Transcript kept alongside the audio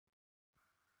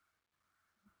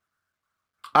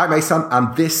I'm Asan,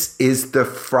 and this is the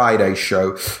Friday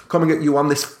show, coming at you on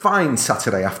this fine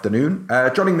Saturday afternoon.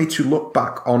 Joining me to look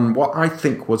back on what I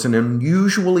think was an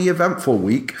unusually eventful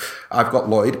week, I've got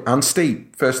Lloyd and Steve.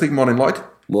 Firstly, morning, Lloyd.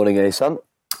 Morning, Asan.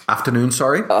 Afternoon,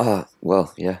 sorry.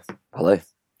 Well, yeah. Hello.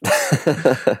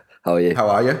 How are you? How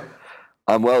are you?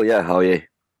 I'm well, yeah. How are you?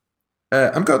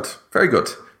 I'm good. Very good.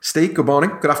 Steve, good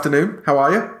morning. Good afternoon. How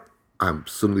are you? I'm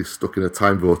suddenly stuck in a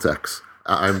time vortex.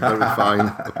 I'm very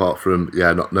fine, apart from,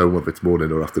 not knowing whether it's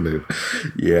morning or afternoon.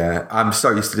 Yeah, I'm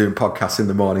so used to doing podcasts in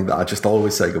the morning that I just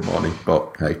always say good morning.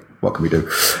 But hey, what can we do?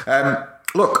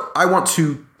 Look, I want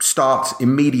to start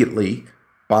immediately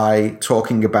by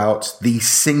talking about the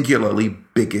singularly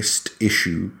biggest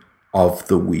issue of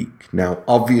the week. Now,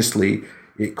 obviously,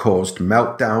 it caused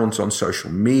meltdowns on social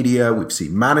media. We've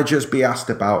seen managers be asked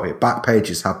about it. Back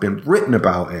pages have been written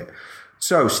about it.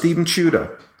 So, Stephen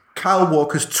Tudor, Kyle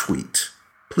Walker's tweet.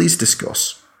 Please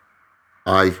discuss.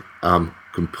 I am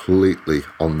completely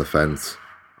on the fence.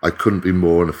 I couldn't be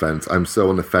more on the fence. I'm so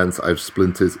on the fence, I have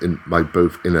splinters in my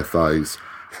both inner thighs.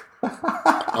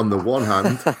 On the one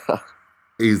hand,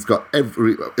 he's got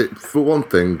for one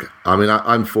thing, I mean,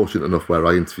 I'm fortunate enough where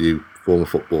I interview former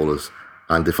footballers.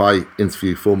 And if I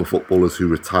interview former footballers who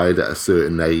retired at a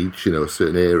certain age, a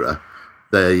certain era,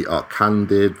 they are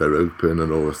candid, they're open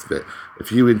and all the rest of it.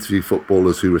 If you interview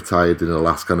footballers who retired in the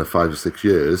last kind of 5 or 6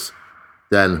 years,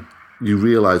 then you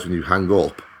realise when you hang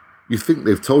up, you think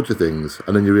they've told you things,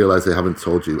 and then you realise they haven't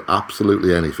told you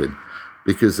absolutely anything,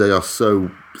 because they are so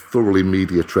thoroughly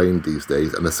media trained these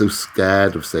days, and they're so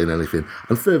scared of saying anything.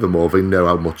 And furthermore, they know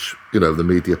how much, the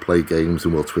media play games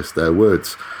and will twist their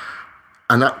words.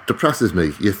 And that depresses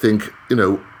me. You think,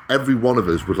 every one of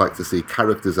us would like to see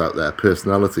characters out there,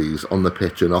 personalities on the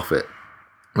pitch and off it.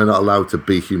 They're not allowed to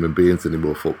be human beings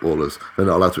anymore, footballers. They're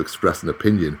not allowed to express an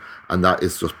opinion, and that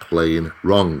is just plain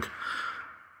wrong.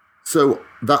 So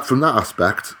that, from that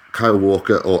aspect, Kyle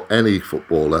Walker or any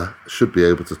footballer should be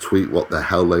able to tweet what the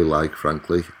hell they like,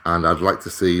 frankly, and I'd like to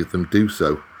see them do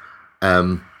so.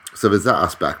 So there's that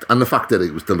aspect. And the fact that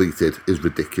it was deleted is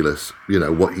ridiculous.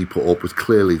 What he put up was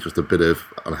clearly just a bit of,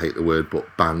 and I hate the word, but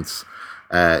bants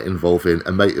involving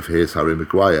a mate of his, Harry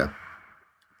Maguire.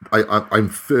 I'm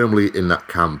firmly in that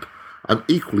camp. I'm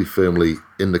equally firmly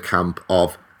in the camp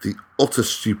of the utter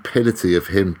stupidity of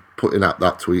him putting out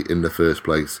that tweet in the first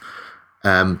place.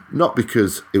 Not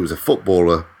because it was a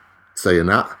footballer saying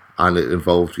that, and it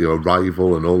involved a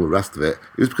rival and all the rest of it.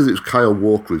 It was because it was Kyle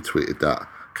Walker who tweeted that.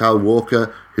 Kyle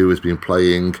Walker, who has been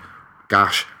playing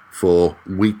gash for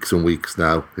weeks and weeks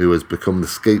now, who has become the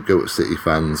scapegoat of City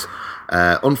fans,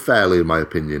 unfairly in my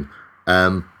opinion,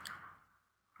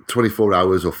 24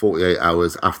 hours or 48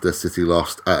 hours after City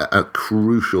lost a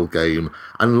crucial game,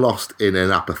 and lost in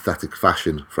an apathetic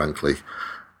fashion, frankly.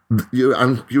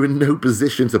 You're in no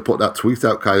position to put that tweet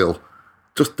out, Kyle.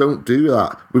 Just don't do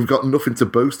that. We've got nothing to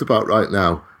boast about right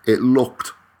now. It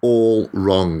looked all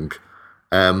wrong.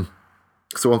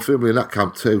 So I'm firmly in that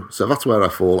camp too. So that's where I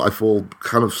fall. I fall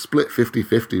kind of split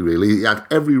 50-50, really. He had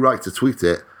every right to tweet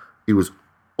it. He was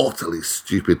utterly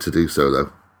stupid to do so,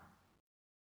 though.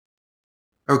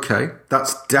 Okay,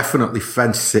 that's definitely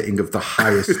fence sitting of the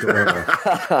highest order.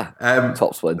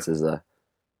 Top splinters there.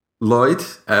 Lloyd,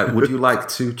 would you like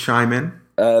to chime in?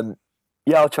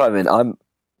 Yeah, I'll chime in.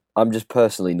 I'm just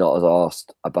personally not as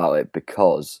arsed about it,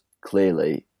 because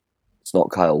clearly it's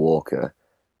not Kyle Walker.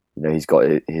 He's got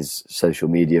his social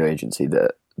media agency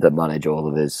that manage all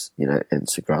of his,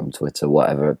 Instagram, Twitter,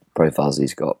 whatever profiles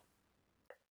he's got,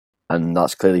 and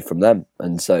that's clearly from them.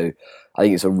 And so I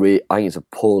think it's a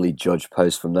poorly judged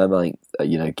post from them. I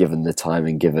think given the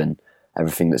timing, given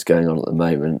everything that's going on at the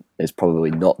moment, it's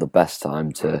probably not the best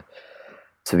time to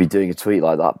be doing a tweet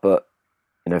like that. But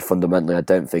fundamentally, I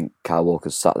don't think Kyle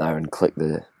Walker's sat there and clicked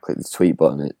the tweet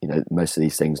button. Most of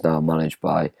these things now are managed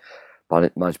by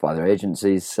their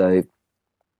agencies. So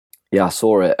yeah, I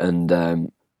saw it, and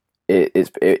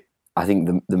I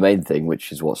think the main thing,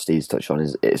 which is what Steve's touched on,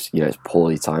 is it's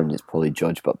poorly timed, it's poorly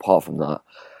judged. But apart from that,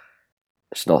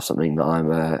 it's not something that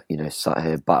I'm sat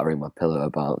here battering my pillow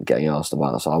about, getting asked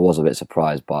about. So I was a bit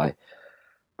surprised by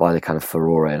the kind of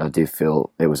furore, and I do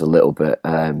feel it was a little bit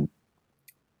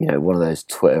one of those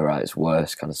Twitter at its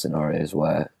worst kind of scenarios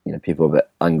where people are a bit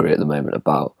angry at the moment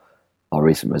about our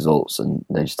recent results, and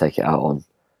they just take it out on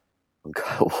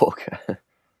Kyle Walker.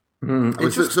 Sorry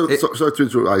to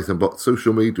interrupt, Ethan, but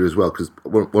social media as well, because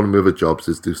one of my other jobs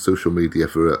is do social media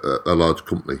for a large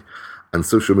company, and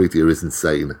social media is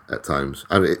insane at times.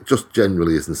 I mean, it just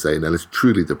generally is insane, and it's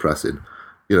truly depressing.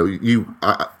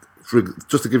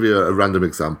 Just to give you a random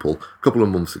example, a couple of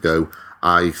months ago,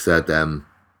 I said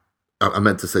I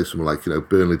meant to say something like,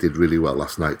 Burnley did really well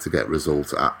last night to get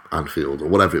results at Anfield or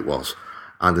whatever it was.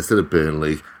 And instead of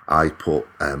Burnley, I put,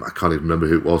 I can't even remember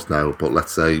who it was now, but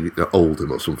let's say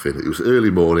Oldham or something. It was early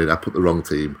morning, I put the wrong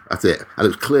team. That's it. And it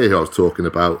was clear who I was talking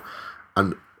about.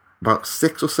 And about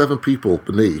 6 or 7 people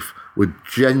beneath were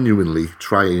genuinely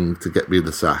trying to get me in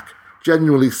the sack.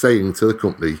 Genuinely saying to the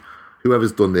company,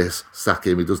 whoever's done this, sack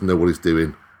him, he doesn't know what he's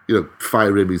doing.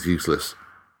 Fire him, he's useless.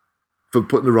 For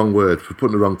putting the wrong word, for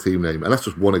putting the wrong team name. And that's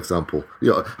just one example.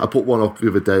 I put one up the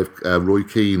other day of Roy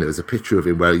Keane. There's a picture of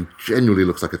him where he genuinely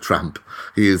looks like a tramp.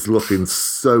 He is looking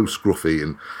so scruffy.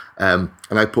 And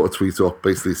I put a tweet up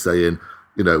basically saying,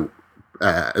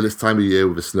 at this time of year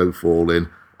with the snow falling,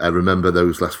 remember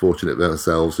those less fortunate than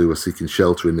ourselves who are seeking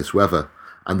shelter in this weather.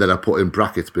 And then I put in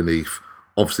brackets beneath,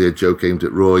 obviously a joke aimed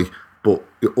at Roy, but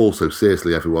also,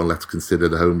 seriously, everyone, let's consider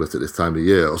the homeless at this time of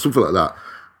year, or something like that.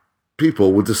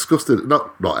 People were disgusted,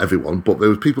 not everyone, but there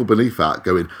was people beneath that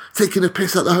going, taking a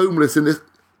piss at the homeless in this.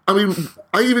 I mean,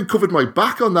 I even covered my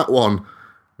back on that one.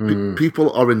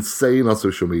 People are insane on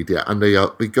social media, and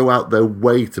they go out their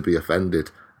way to be offended.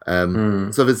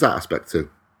 So there's that aspect too.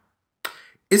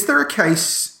 Is there a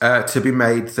case to be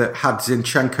made that had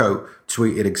Zinchenko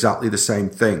tweeted exactly the same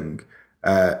thing,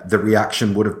 the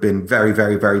reaction would have been very,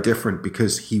 very, very different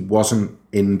because he wasn't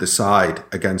in the side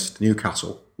against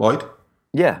Newcastle? Lloyd?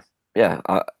 Yeah.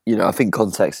 I think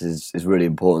context is really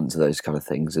important to those kind of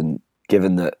things, and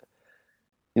given that,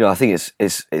 I think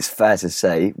it's fair to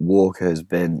say Walker has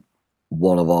been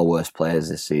one of our worst players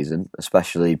this season,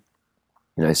 especially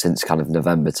since kind of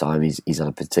November time. He's had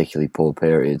a particularly poor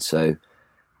period, so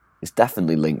it's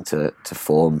definitely linked to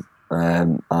form.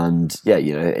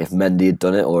 If Mendy had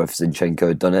done it or if Zinchenko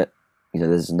had done it,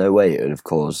 there's no way it would have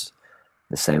caused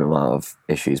the same amount of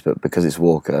issues. But because it's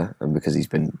Walker and because he's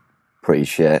been pretty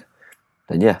shit,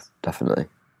 then yeah, definitely.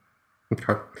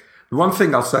 Okay. The one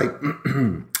thing I'll say,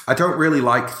 I don't really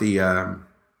like the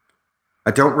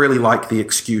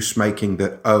excuse making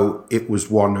that it was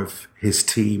one of his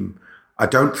team. I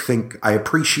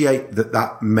appreciate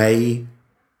that may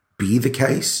be the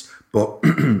case, but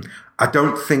I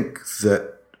don't think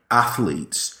that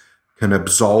athletes can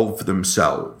absolve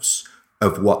themselves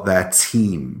of what their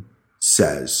team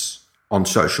says on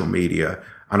social media.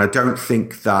 And I don't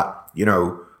think that,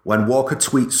 when Walker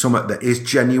tweets something that is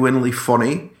genuinely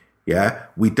funny,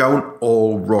 we don't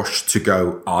all rush to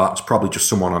go, that's probably just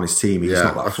someone on his team. He's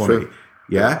not that funny. True.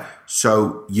 Yeah.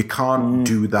 So you can't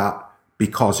do that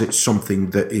because it's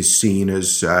something that is seen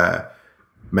as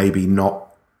maybe not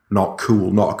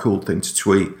cool, not a cool thing to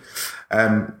tweet.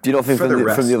 Do you not think from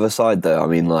the other side though? I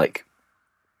mean, I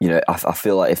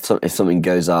feel like if something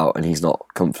goes out and he's not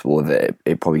comfortable with it,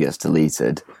 it probably gets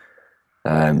deleted.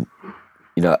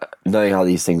 Knowing how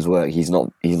these things work, he's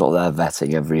not there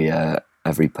vetting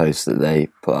every post that they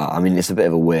put out. I mean, it's a bit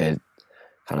of a weird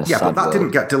kind of but that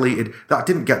didn't get deleted. That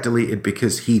didn't get deleted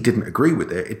because he didn't agree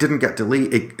with it. It didn't get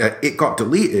deleted. It got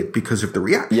deleted because of the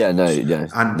reaction.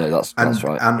 That's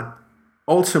right. And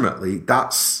ultimately,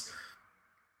 it's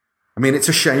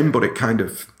a shame, but it kind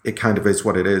of is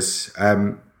what it is.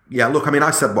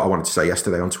 I said what I wanted to say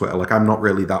yesterday on Twitter. I'm not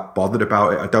really that bothered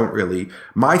about it.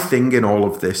 My thing in all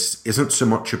of this isn't so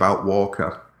much about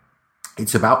Walker.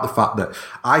 It's about the fact that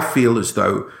I feel as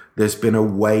though there's been a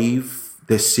wave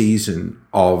this season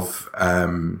of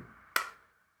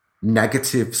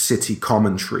negative City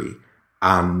commentary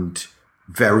and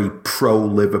very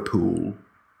pro-Liverpool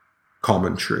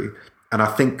commentary. And I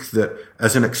think that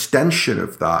as an extension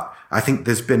of that, I think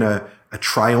there's been a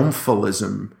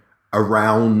triumphalism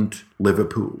around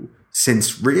Liverpool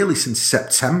since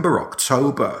September,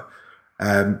 October.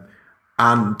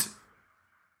 And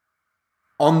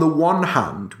on the one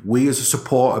hand, we as a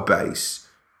supporter base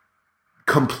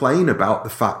complain about the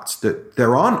fact that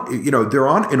there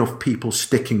aren't enough people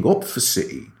sticking up for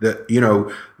City. That,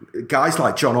 guys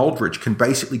like John Aldridge can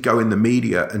basically go in the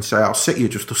media and say, City are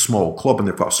just a small club and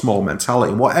they've got a small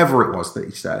mentality, and whatever it was that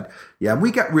he said. Yeah, and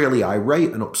we get really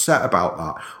irate and upset about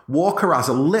that. Walker has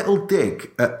a little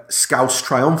dig at Scouse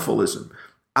triumphalism,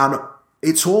 and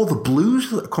it's all the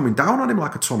Blues that are coming down on him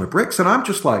like a ton of bricks. And I'm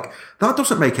just like, that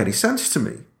doesn't make any sense to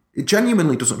me. It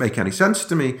genuinely doesn't make any sense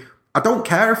to me. I don't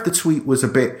care if the tweet was a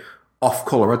bit off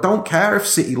colour. I don't care if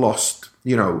City lost,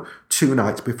 2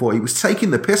 nights before. He was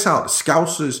taking the piss out of the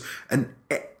Scousers. And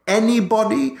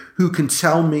anybody who can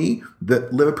tell me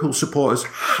that Liverpool supporters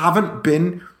haven't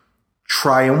been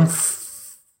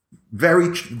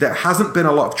there hasn't been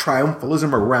a lot of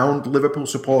triumphalism around Liverpool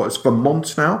supporters for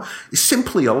months now is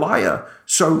simply a liar.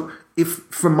 So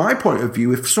from my point of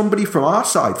view, if somebody from our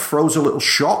side throws a little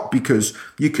shot, because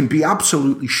you can be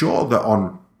absolutely sure that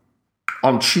on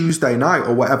on Tuesday night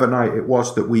or whatever night it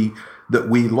was that we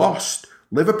lost,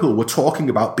 Liverpool were talking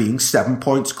about being 7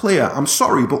 points clear. I'm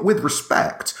sorry, but with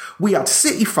respect, we had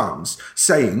City fans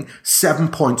saying 7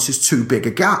 points is too big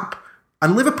a gap.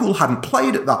 And Liverpool hadn't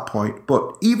played at that point,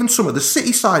 but even some of the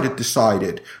City side had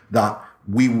decided that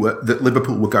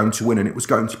Liverpool were going to win and it was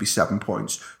going to be 7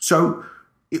 points. So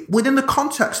within the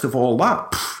context of all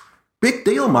that, big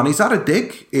deal, man. He's had a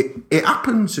dig. It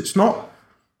happens. It's not,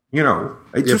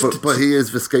 but he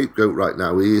is the scapegoat right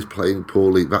now. He is playing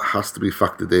poorly. That has to be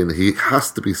factored in. He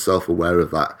has to be self-aware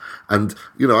of that. And,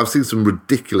 I've seen some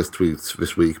ridiculous tweets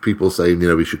this week. People saying,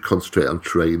 he should concentrate on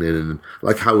training. And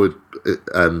like Howard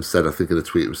said, I think in a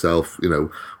tweet himself,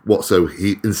 so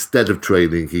he, instead of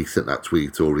training, he sent that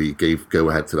tweet or he gave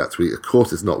go-ahead to that tweet. Of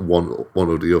course, it's not one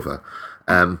or the other.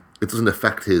 It doesn't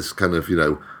affect his kind of,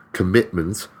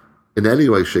 commitment in any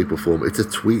way, shape or form. It's a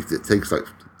tweet. It takes like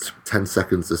 10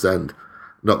 seconds to send.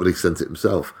 Not that he sent it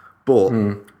himself, but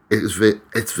it's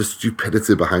the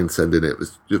stupidity behind sending it.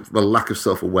 It's the lack of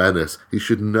self-awareness. He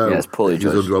should know he's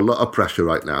under a lot of pressure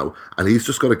right now, and he's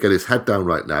just got to get his head down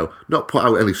right now, not put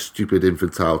out any stupid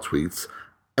infantile tweets,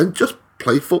 and just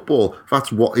play football.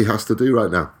 That's what he has to do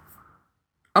right now.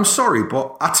 I'm sorry,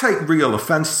 but I take real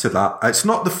offence to that. It's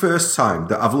not the first time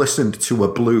that I've listened to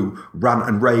a Blue rant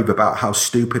and rave about how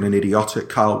stupid and idiotic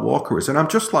Kyle Walker is. And I'm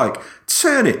just like,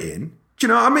 turn it in. Do you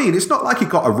know what I mean? It's not like he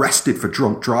got arrested for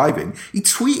drunk driving. He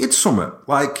tweeted something.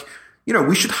 Like,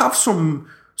 we should have some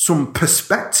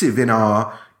perspective in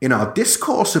our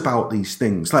discourse about these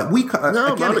things. Like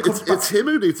it's him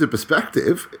who needs a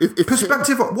perspective.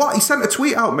 Perspective of what? He sent a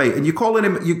tweet out, mate, and you're calling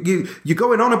him. You're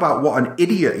going on about what an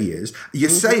idiot he is.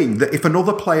 You're saying that if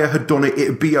another player had done it,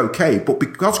 it'd be okay, but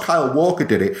because Kyle Walker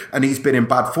did it and he's been in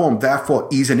bad form, therefore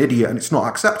he's an idiot and it's not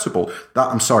acceptable.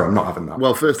 I'm sorry, I'm not having that.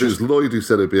 Well, first it was Lloyd who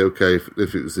said it'd be okay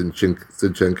if it was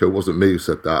Zinchenko. It wasn't me who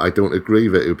said that. I don't agree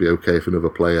that it would be okay if another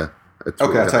player.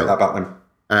 Okay, I take that back then.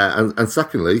 And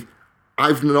secondly,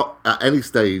 I've not at any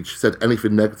stage said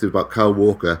anything negative about Kyle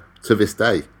Walker to this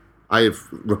day. I have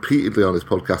repeatedly on this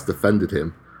podcast defended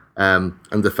him and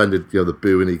defended the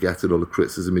booing he gets and all the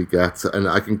criticism he gets. And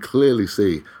I can clearly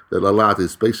see that the lad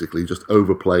is basically just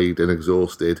overplayed and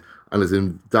exhausted and is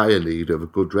in dire need of a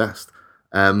good rest.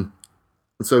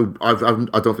 So I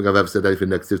don't think I've ever said anything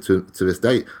negative to this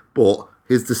date. But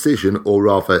his decision, or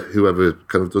rather whoever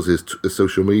kind of does his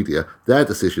social media, their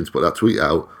decision to put that tweet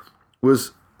out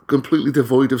was completely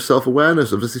devoid of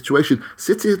self-awareness of the situation.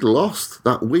 City had lost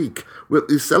that week.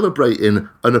 He's celebrating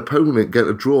an opponent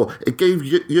getting a draw. It gave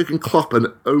Jurgen Klopp an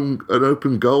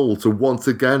open goal to once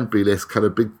again be this kind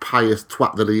of big pious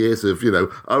twat that he is of,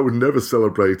 I would never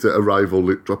celebrate a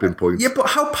rival dropping points. Yeah,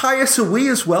 but how pious are we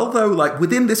as well, though? Like,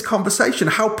 within this conversation,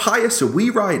 how pious are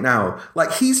we right now? Like,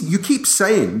 you keep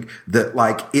saying that,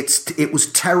 like, it was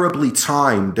terribly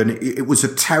timed and it was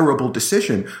a terrible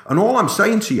decision. And all I'm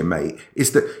saying to you, mate,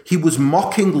 is that he was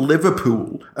mocking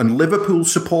Liverpool and Liverpool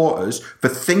supporters for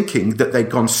thinking that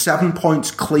they'd gone 7 points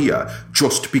clear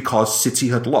just because City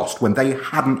had lost when they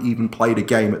hadn't even played a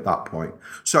game at that point.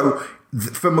 So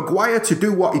for Maguire to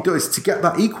do what he does to get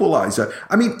that equaliser,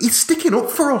 I mean, he's sticking up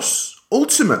for us.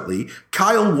 Ultimately,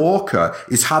 Kyle Walker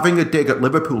is having a dig at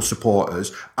Liverpool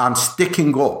supporters and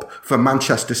sticking up for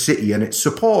Manchester City and its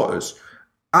supporters.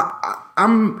 I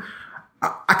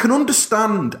can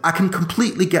understand, I can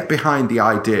completely get behind the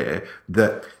idea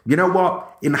that, you know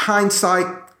what, in hindsight,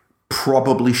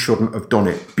 probably shouldn't have done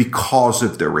it because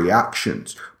of the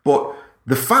reactions. But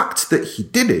the fact that he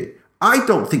did it, I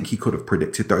don't think he could have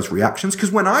predicted those reactions,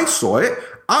 because when I saw it,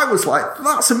 I was like,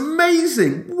 that's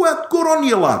amazing. Well, good on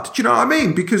you, lad. Do you know what I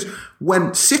mean? Because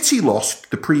when City lost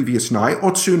the previous night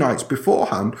or 2 nights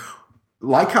beforehand,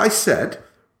 like I said,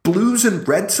 Blues and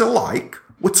Reds alike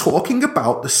were talking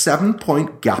about the 7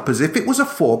 point gap as if it was a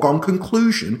foregone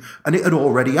conclusion and it had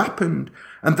already happened.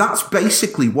 And that's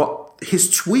basically what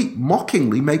his tweet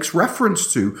mockingly makes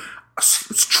reference to.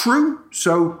 It's true.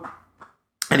 So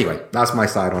anyway, that's my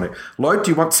side on it. Lloyd, do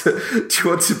you want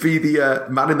to be the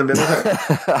man in the middle here?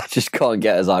 I just can't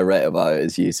get as irate about it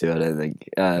as you two, I don't think.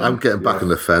 I'm getting back on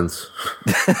the fence.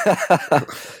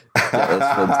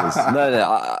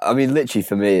 No. I mean, literally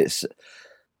for me,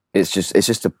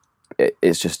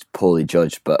 it's just poorly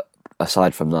judged. But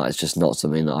aside from that, it's just not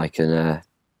something that I can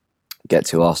get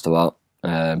too asked about.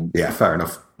 Yeah, fair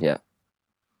enough. Yeah.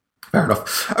 Fair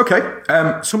enough. Okay,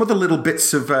 some of the little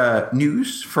bits of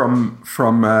news from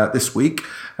this week.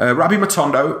 Rabbi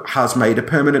Matondo has made a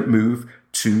permanent move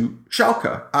to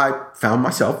Schalke. I found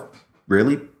myself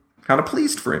really kind of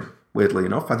pleased for him, weirdly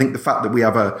enough. I think the fact that we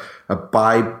have a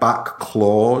buyback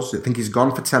clause, I think he's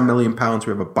gone for £10 million. We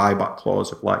have a buyback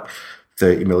clause of like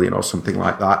 30 million or something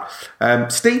like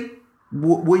that. Steve,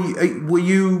 were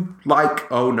you like,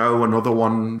 oh no, another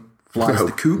one flies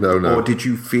the coop? No. Or did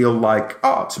you feel like,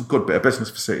 oh, it's a good bit of business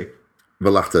for City?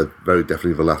 Valletta, very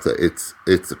definitely Valletta.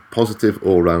 It's a positive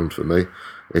all round for me.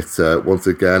 It's once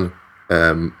again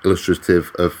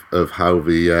illustrative of how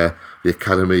the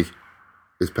academy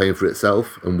is paying for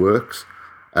itself and works.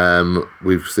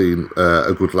 We've seen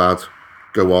a good lad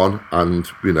go on and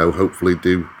hopefully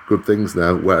do good things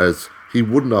now, whereas he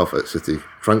wouldn't have at City.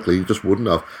 Frankly, he just wouldn't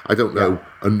have. I don't know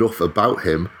enough about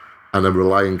him, and I'm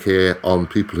relying here on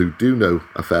people who do know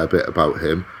a fair bit about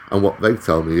him, and what they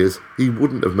tell me is he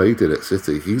wouldn't have made it at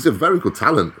City. He's a very good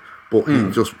talent, but he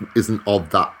just isn't of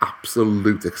that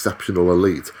absolute exceptional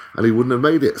elite, and he wouldn't have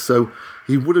made it. So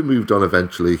he would have moved on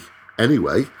eventually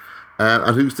anyway.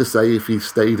 And who's to say if he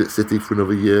stayed at City for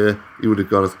another year, he would have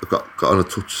got on a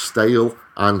touch stale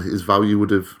and his value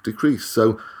would have decreased.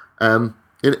 So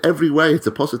in every way, it's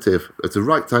a positive. It's the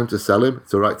right time to sell him.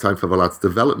 It's the right time for the lad's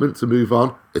development to move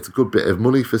on. It's a good bit of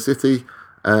money for City.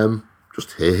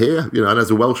 Just here. And as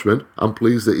a Welshman, I'm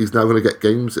pleased that he's now going to get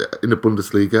games in the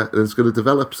Bundesliga and it's going to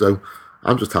develop. So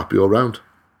I'm just happy all round.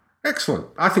 Excellent.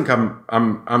 I think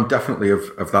I'm definitely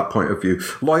of that point of view.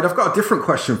 Lloyd, I've got a different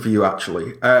question for you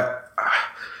actually.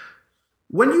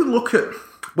 When you look at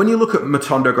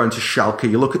Matondo going to Schalke,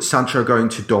 you look at Sancho going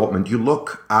to Dortmund, you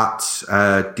look at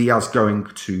Diaz going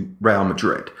to Real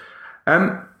Madrid.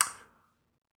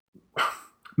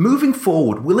 Moving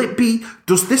forward,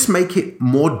 does this make it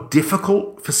more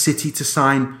difficult for City to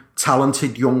sign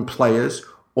talented young players,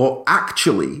 or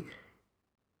actually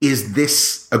is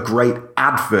this a great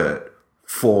advert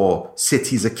for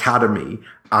City's academy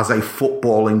as a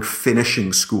footballing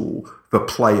finishing school for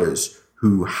players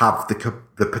who have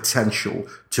the potential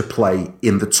to play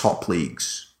in the top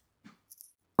leagues?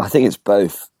 I think it's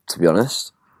both, to be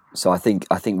honest. So I think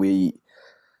we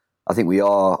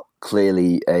are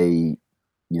clearly in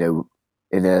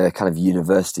a kind of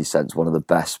university sense, one of the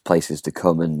best places to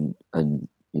come and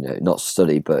not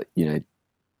study, but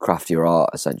craft your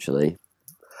art essentially.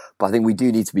 But I think we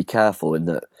do need to be careful in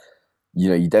that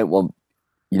you don't want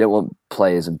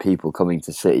players and people coming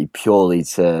to City purely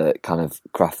to kind of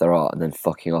craft their art and then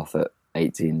fucking off at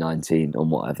 18, 19 or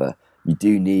whatever. You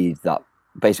do need that.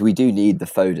 Basically, we do need the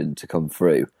Foden to come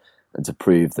through and to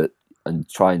prove that and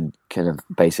try and kind of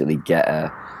basically get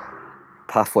a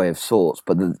pathway of sorts.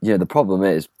 But the problem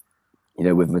is,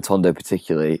 with Matondo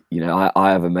particularly,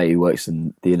 I have a mate who works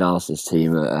in the analysis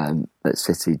team at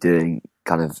City doing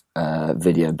kind of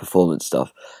video and performance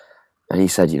stuff, and he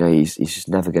said, he's just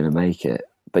never going to make it.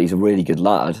 But he's a really good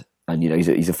lad, and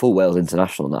he's a full Wales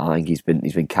international now. I think he's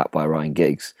been capped by Ryan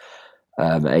Giggs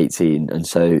at 18, and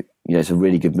so it's a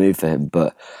really good move for him.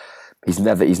 But he's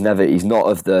not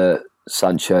of the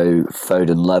Sancho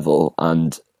Foden level,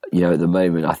 and at the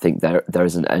moment I think there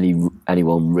isn't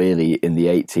anyone really in the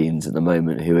 18s at the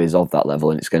moment who is of that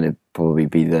level, and it's going to probably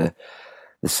be the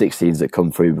 16s that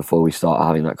come through before we start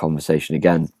having that conversation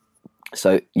again.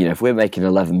 So if we're making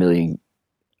 11 million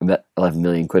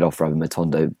quid off Robin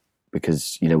Matondo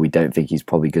because we don't think he's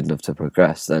probably good enough to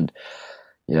progress, then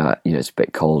it's a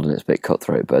bit cold and it's a bit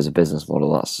cutthroat. But as a business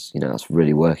model, that's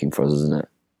really working for us, isn't it?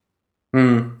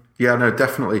 Yeah, no,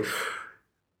 definitely.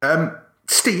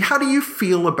 Steve, how do you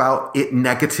feel about it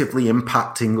negatively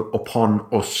impacting upon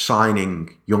us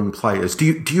signing young players? Do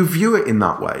you view it in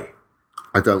that way?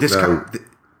 I don't know.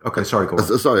 Okay, sorry, go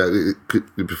on. Sorry,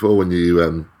 before when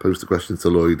you posed the question to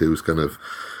Lloyd, it was kind of,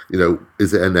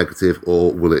 is it a negative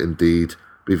or will it indeed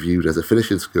be viewed as a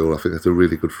finishing school? I think that's a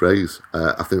really good phrase.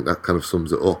 I think that kind of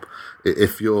sums it up.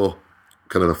 If you're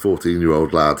kind of a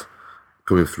 14-year-old lad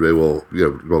coming through, or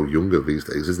younger these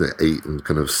days, isn't it? 8 and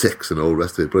kind of 6 and all the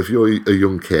rest of it. But if you're a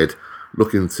young kid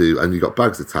looking to, and you've got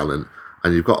bags of talent,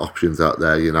 and you've got options out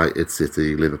there, United,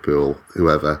 City, Liverpool,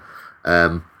 whoever,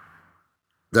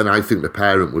 then I think the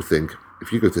parent would think,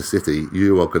 if you go to City,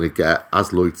 you are going to get,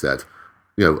 as Lloyd said,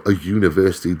 a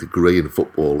university degree in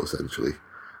football, essentially.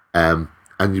 And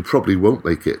you probably won't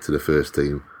make it to the first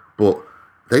team, but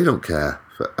they don't care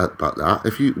about that.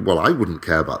 I wouldn't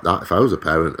care about that. If I was a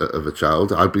parent of a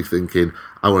child, I'd be thinking,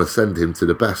 I want to send him to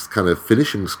the best kind of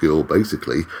finishing school,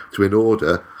 basically, in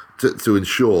order to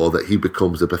ensure that he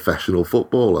becomes a professional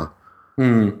footballer.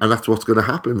 And that's what's going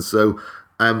to happen. So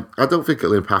I don't think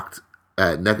it'll impact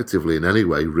negatively in any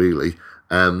way, really.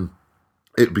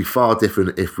 It'd be far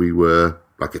different if we were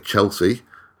like a Chelsea,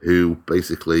 who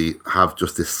basically have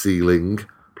just this ceiling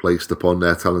placed upon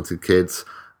their talented kids,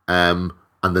 and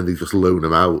then they just loan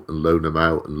them out and loan them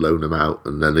out and loan them out,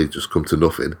 and then they just come to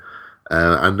nothing.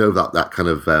 I know that kind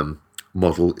of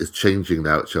model is changing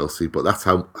now at Chelsea, but that's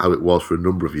how it was for a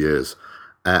number of years.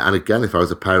 And again, if I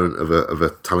was a parent of a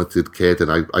talented kid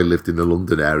and I lived in the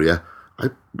London area, I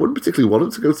wouldn't particularly want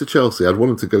him to go to Chelsea. I'd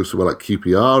want him to go somewhere like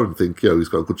QPR and think, he's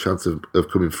got a good chance of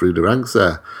coming through the ranks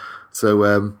there. So,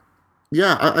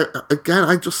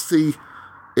 I just see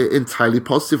it entirely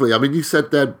positively. I mean, you said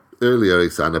there earlier,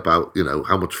 Ihsan, about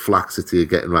how much flack City are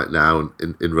getting right now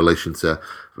in relation to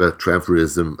the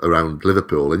triumphalism around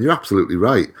Liverpool, and you're absolutely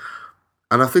right.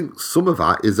 And I think some of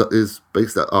that is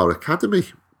based at our academy.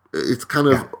 It's kind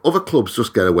of other clubs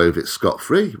just get away with it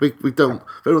scot-free. We don't.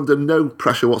 They're under no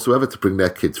pressure whatsoever to bring their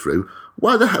kids through.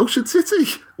 Why the hell should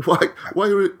City? Why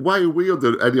are we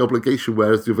under any obligation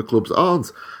whereas the other clubs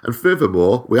aren't? And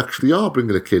furthermore, we actually are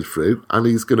bringing a kid through, and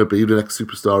he's going to be the next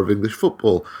superstar of English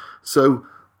football. So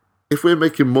if we're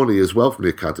making money as well from the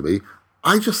academy,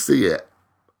 I just see it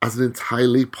as an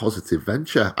entirely positive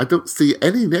venture. I don't see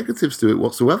any negatives to it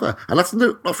whatsoever, and that's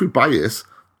not through bias.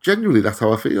 Genuinely, that's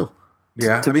how I feel.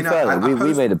 Yeah. To be fair,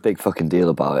 we made a big fucking deal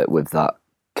about it with that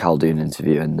Khaldoon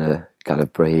interview and the kind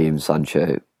of Brahim,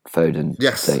 Sancho, Foden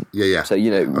thing. Yeah. So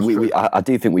I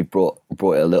do think we brought it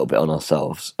a little bit on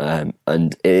ourselves, and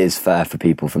it is fair for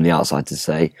people from the outside to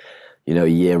say, a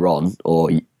year on or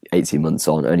 18 months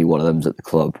on, only one of them's at the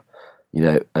club,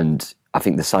 And I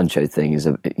think the Sancho thing is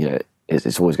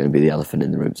it's always going to be the elephant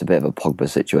in the room. It's a bit of a Pogba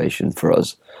situation for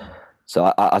us.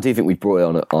 So I do think we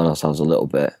brought it on ourselves a little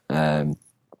bit.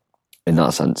 In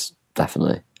that sense,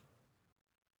 definitely.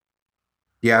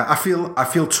 Yeah, I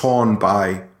feel torn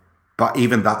by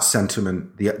even that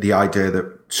sentiment, the idea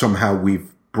that somehow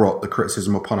we've brought the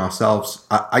criticism upon ourselves.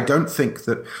 I don't think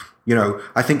that,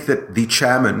 I think that the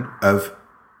chairman of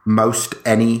most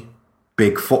any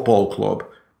big football club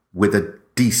with a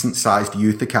decent-sized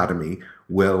youth academy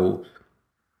will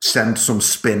send some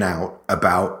spin out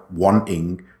about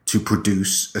wanting to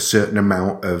produce a certain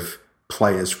amount of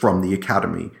players from the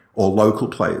academy or local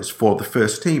players for the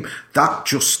first team.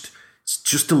 It's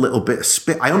just a little bit of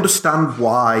spit. I understand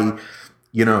why,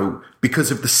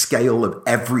 because of the scale of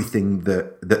everything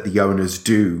that the owners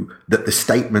do, that the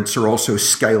statements are also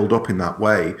scaled up in that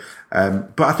way.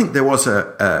 But I think there was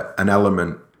an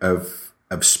element of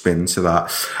spin to that.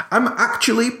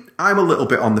 I'm a little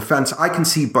bit on the fence. I can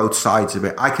see both sides of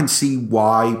it. I can see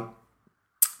why,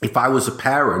 if I was a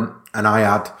parent and I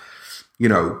had,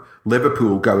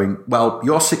 Liverpool going, well,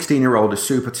 your 16-year-old is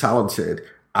super talented,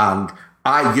 and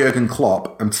I, Jurgen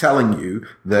Klopp, am telling you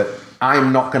that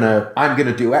I'm going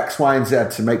to do X, Y, and Z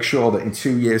to make sure that in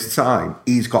 2 years' time,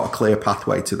 he's got a clear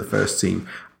pathway to the first team.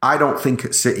 I don't think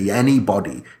at City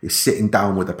anybody is sitting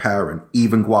down with a parent,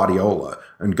 even Guardiola,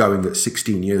 and going at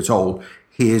 16 years old,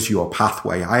 here's your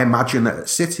pathway. I imagine that at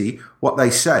City, what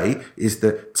they say is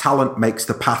that talent makes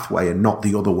the pathway and not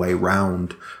the other way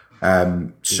round.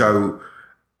 So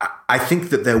I think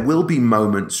that there will be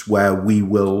moments where we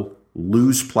will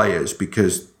lose players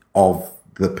because of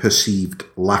the perceived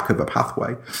lack of a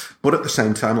pathway. But at the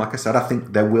same time, like I said, I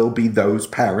think there will be those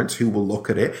parents who will look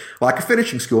at it like a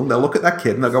finishing school, and they'll look at their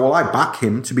kid and they'll go, well, I back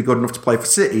him to be good enough to play for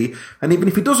City. And even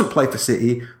if he doesn't play for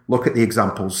City, look at the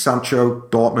examples. Sancho,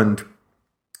 Dortmund,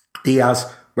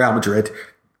 Diaz, Real Madrid.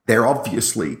 There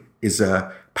obviously is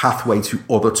a pathway to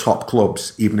other top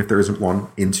clubs, even if there isn't one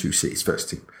into City's first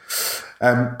team.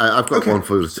 I've got one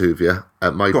for the two of you.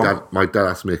 My dad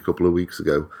asked me a couple of weeks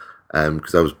ago,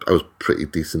 because I was pretty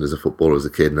decent as a footballer as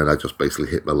a kid, and then I just basically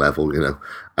hit my level,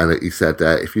 And he said,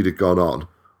 if you'd have gone on,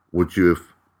 would you have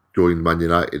joined Man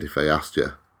United if they asked you?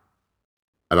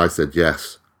 And I said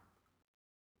yes.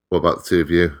 What about the two of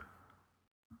you?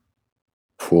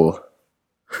 4.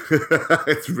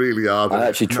 It's really hard.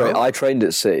 I trained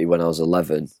at City when I was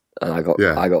 11, and I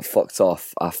got fucked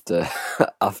off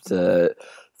after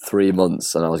 3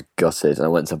 months, and I was gutted. And I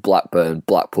went to Blackburn,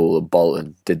 Blackpool, and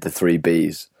Bolton, did the 3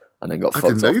 Bs, and then got fucked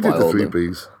off by all of them. I didn't know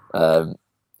you did the 3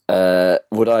 Bs.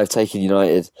 Would I have taken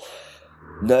United?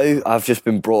 No, I've just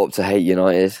been brought up to hate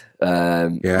United.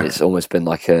 It's almost been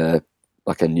like a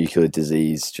nuclear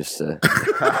disease. Just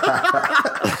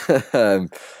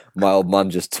my old man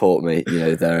just taught me,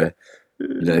 there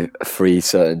are 3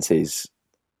 certainties: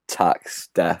 tax,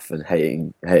 death, and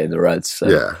hating the Reds.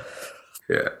 So.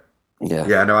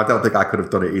 Yeah, no, I don't think I could have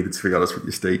done it either, to be honest with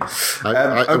you, Steve.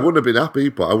 I wouldn't have been happy,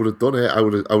 but I would have done it. I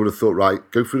would have thought, right,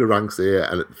 go through the ranks here,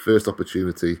 and at the first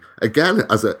opportunity, again,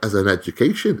 as an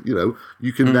education,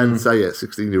 you can then say at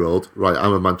 16-year-old, right,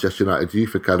 I'm a Manchester United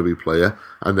Youth Academy player,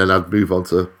 and then I'd move on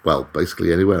to, well,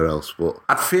 basically anywhere else. But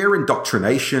I'd fear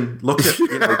indoctrination. Look at,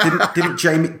 didn't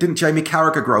Jamie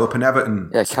Carragher grow up in Everton?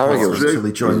 Yeah, Carragher was until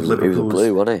he joined Liverpool. He was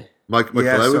blue, wasn't he? Mike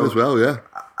Owen as well, yeah.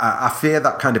 I fear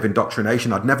that kind of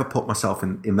indoctrination. I'd never put myself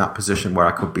in that position where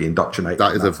I could be indoctrinated.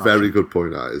 That is a very good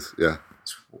point, that is, yeah.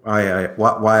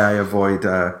 why I avoid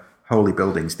holy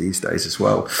buildings these days as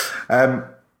well.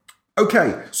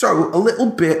 Okay, so a little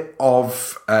bit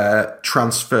of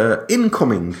transfer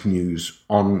incoming news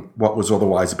on what was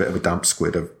otherwise a bit of a damp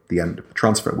squid of the end of the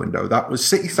transfer window. That was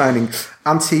City signing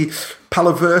Antti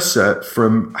Palaversa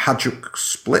from Hajduk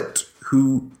Split,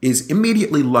 who is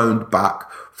immediately loaned back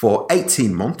for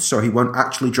 18 months, so he won't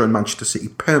actually join Manchester City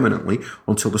permanently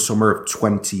until the summer of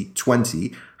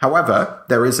 2020. However,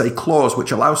 there is a clause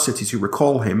which allows City to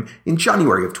recall him in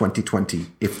January of 2020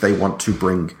 if they want to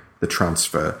bring the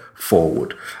transfer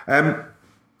forward. I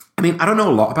mean, I don't know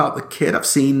a lot about the kid. I've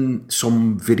seen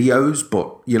some videos,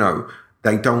 but, you know,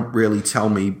 they don't really tell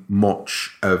me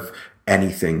much of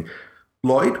anything.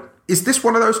 Lloyd, is this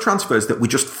one of those transfers that we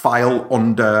just file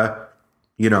under,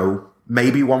 you know,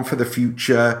 maybe one for the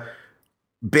future,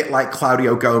 bit like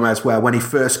Claudio Gomez, where when he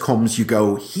first comes, you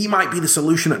go, he might be the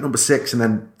solution at number 6, and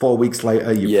then 4 weeks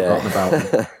later, you've forgotten about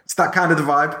him. It's that kind of the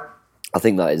vibe? I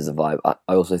think that is the vibe. I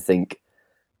also think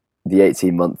the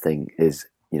 18-month thing is,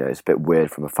 you know, it's a bit weird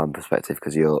from a fan perspective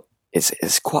because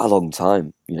it's quite a long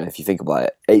time. You know, if you think about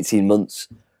it, 18 months,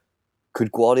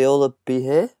 could Guardiola be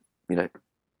here? You know,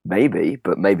 maybe,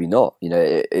 but maybe not. You know,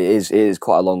 it is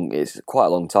quite a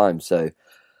long time. So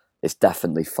it's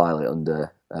definitely file it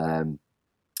under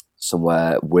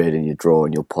somewhere weird in your drawer,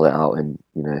 and you'll pull it out, and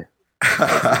you know.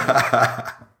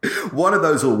 One of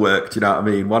those will work, do you know what I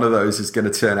mean? One of those is going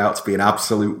to turn out to be an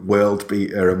absolute world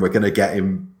beater, and we're going to get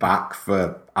him back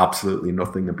for absolutely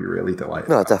nothing and be really delighted.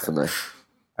 No, definitely.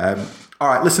 All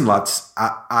right, listen, lads.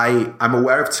 I'm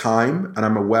aware of time, and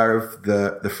I'm aware of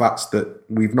the fact that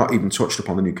we've not even touched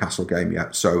upon the Newcastle game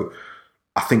yet. So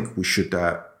I think we should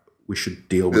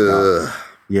deal with that.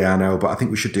 Yeah, I know, but I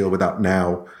think we should deal with that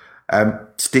now.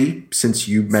 Steve, since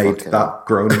you made that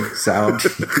groaning sound,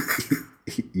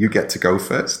 you get to go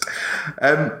first.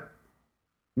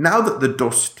 Now that the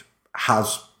dust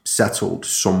has settled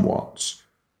somewhat,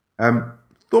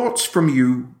 thoughts from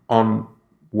you on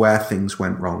where things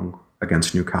went wrong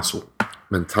against Newcastle?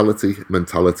 Mentality.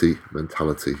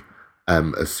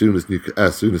 As soon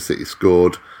as City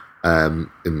scored,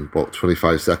 in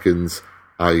 25 seconds,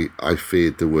 I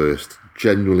feared the worst.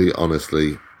 Genuinely,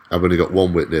 honestly, I've only got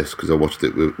one witness because I watched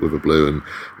it with a blue, and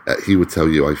he would tell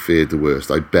you I feared the worst.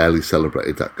 I barely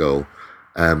celebrated that goal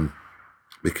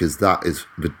because that is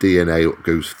the DNA that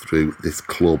goes through this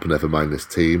club, never mind this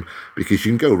team, because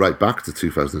you can go right back to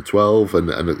 2012 and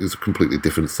it's a completely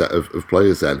different set of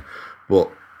players then.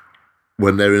 But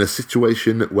when they're in a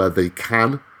situation where they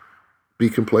can be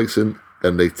complacent,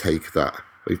 then they take that.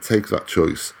 They take that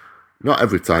choice. Not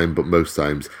every time, but most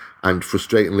times. And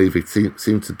frustratingly, they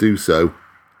seem to do so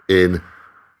in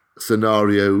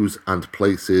scenarios and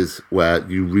places where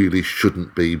you really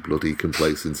shouldn't be bloody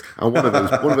complacent. And one of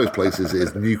those places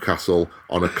is Newcastle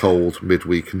on a cold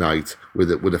midweek night with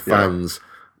the fans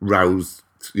roused,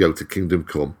 you know, to kingdom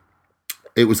come.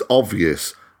 It was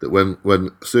obvious that when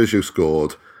Sergio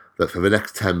scored, that for the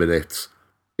next 10 minutes,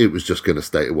 it was just going to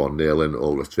stay at 1-0 and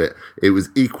all the rest of it. It was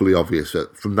equally obvious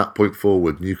that from that point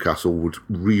forward, Newcastle would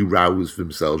re-rouse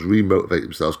themselves, re-motivate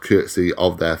themselves, courtesy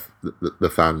of the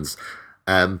fans.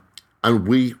 And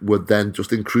we were then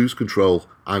just in cruise control.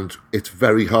 And it's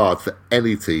very hard for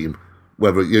any team,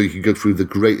 whether you can go through the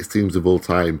greatest teams of all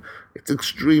time, it's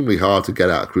extremely hard to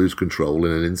get out of cruise control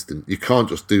in an instant. You can't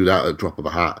just do that at a drop of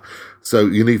a hat. So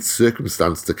you need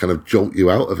circumstance to kind of jolt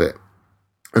you out of it.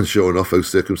 And sure enough,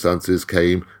 those circumstances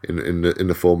came in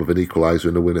the form of an equaliser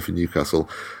and a winner for Newcastle.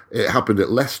 It happened at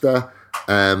Leicester,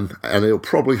 and it'll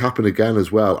probably happen again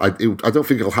as well. I don't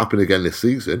think it'll happen again this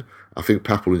season. I think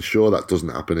Pep will ensure that doesn't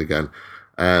happen again.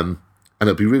 And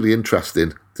it'll be really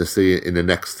interesting to see in the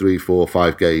next 3, 4,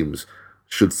 5 games,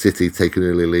 should City take an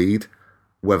early lead,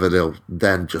 whether they'll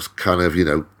then just kind of, you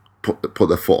know, put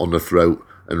their foot on the throat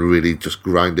and really just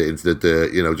grind it into the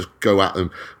dirt, you know, just go at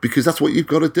them. Because that's what you've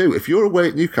got to do. If you're away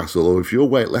at Newcastle or if you're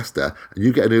away at Leicester and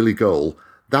you get an early goal,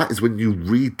 that is when you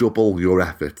redouble your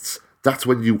efforts. That's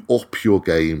when you up your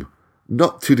game,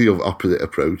 not to the opposite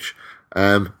approach.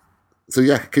 So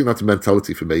yeah, it came down to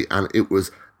mentality for me, and it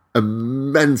was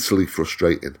immensely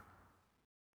frustrating.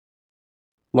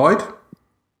 Lloyd?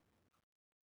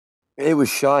 It was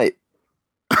shite.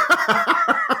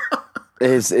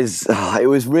 It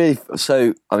was really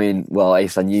so. I mean, well,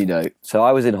 Asan, you know. So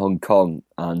I was in Hong Kong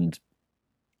and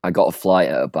I got a flight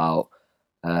at about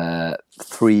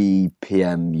 3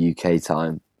 p.m. UK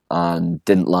time and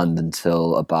didn't land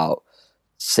until about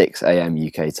 6 a.m.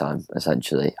 UK time,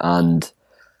 essentially. And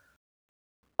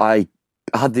I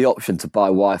had the option to buy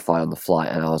Wi-Fi on the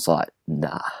flight, and I was like,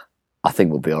 nah, I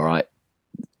think we'll be all right.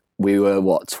 We were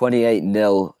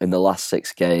 28-0 in the last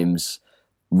 6 games.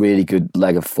 really good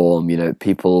leg of form.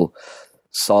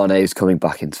 Sane's coming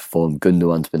back into form.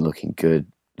 Gundogan's been looking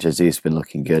good. Jesus been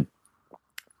looking good.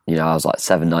 I was like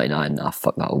 $7.99. Nah,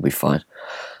 fuck that, will be fine.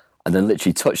 And then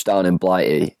literally touchdown in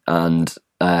Blighty and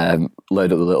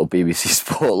load up the little BBC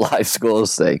Sport live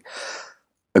scores thing.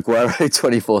 Aguero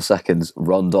 24 seconds,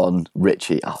 Rondon,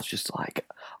 Richie. I was just like,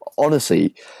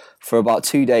 honestly, for about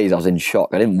 2 days I was in shock.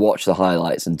 I didn't watch the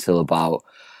highlights until about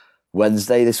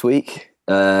Wednesday this week,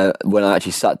 when I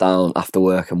actually sat down after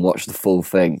work and watched the full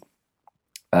thing.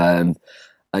 I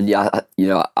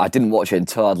didn't watch it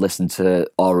until I'd listened to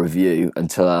our review,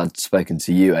 until I'd spoken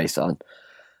to you, Asan.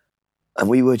 And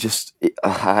we were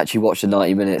I actually watched the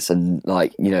 90 minutes, and a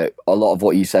lot of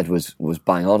what you said was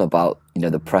bang on about,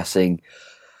 the pressing,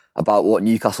 about what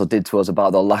Newcastle did to us,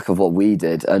 about the lack of what we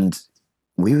did. And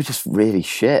we were just really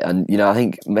shit. And, I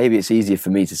think maybe it's easier for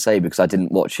me to say because I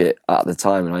didn't watch it at the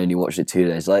time and I only watched it 2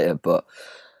 days later. But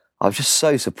I was just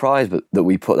so surprised that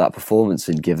we put that performance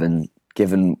in, given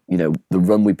the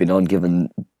run we've been on, given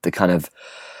the kind of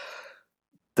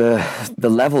the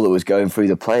level that was going through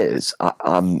the players.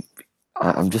 I'm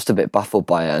just a bit baffled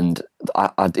by it, and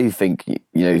I do think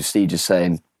Steve just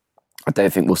saying I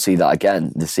don't think we'll see that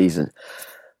again this season.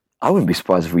 I wouldn't be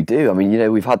surprised if we do. I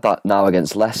mean, we've had that now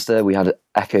against Leicester. We had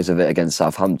echoes of it against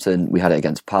Southampton. We had it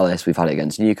against Palace. We've had it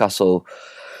against Newcastle.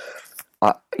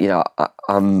 I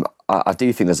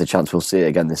do think there's a chance we'll see it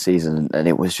again this season, and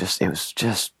it was just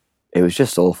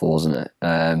awful, wasn't it?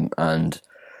 And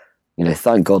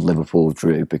thank God Liverpool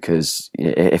drew, because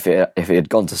if it had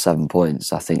gone to 7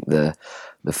 points, I think the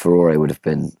furore would have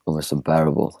been almost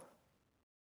unbearable.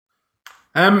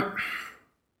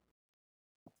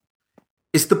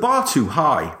 Is the bar too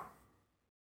high?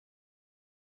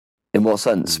 In what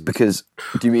sense? Because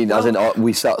do you mean as in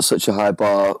we set such a high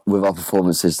bar with our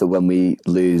performances that when we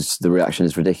lose, the reaction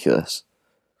is ridiculous?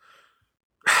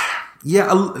 Yeah,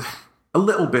 a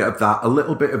little bit of that. A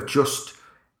little bit of just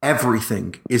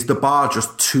everything. Is the bar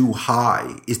just too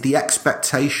high? Is the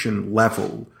expectation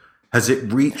level, has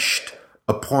it reached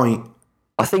a point,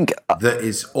 I think, that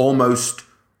is almost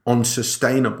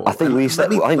unsustainable? I think we set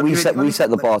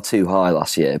the bar too high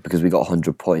last year because we got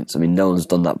 100 points. I mean, no one's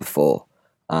done that before,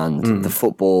 and the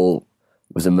football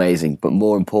was amazing, but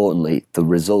more importantly, the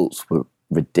results were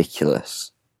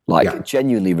ridiculous,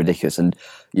 genuinely ridiculous. And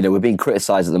we're being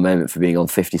criticised at the moment for being on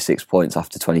 56 points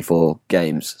after 24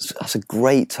 games. That's a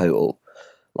great total.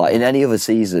 Like in any other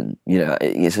season,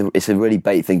 it's a really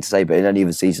bait thing to say, but in any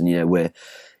other season, we're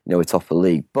top of the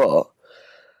league. But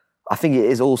I think it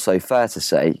is also fair to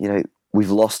say,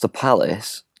 we've lost to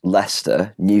Palace,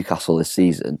 Leicester, Newcastle this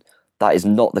season. That is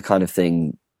not the kind of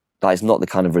thing. That is not the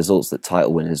kind of results that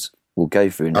title winners will go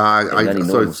through. I was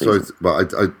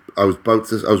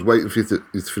waiting for you to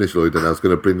finish, Lloyd, and I was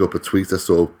going to bring up a tweet I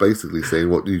saw basically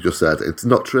saying what you just said. It's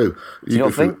not true. You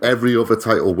go through every other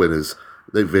title winners,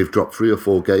 they've dropped 3 or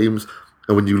 4 games,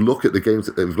 and when you look at the games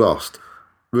that they've lost,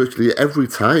 virtually every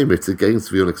time it's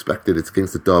against the unexpected. It's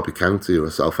against a Derby County or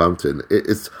a Southampton.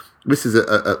 This is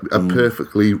a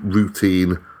perfectly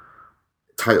routine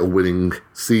title-winning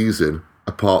season,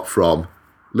 apart from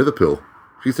Liverpool.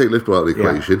 If you take Liverpool out of the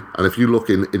equation, and if you look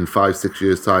in 5-6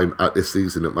 years' time at this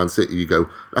season at Man City, you go,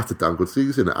 that's a damn good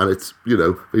season, and it's,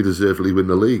 they deservedly win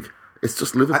the league. It's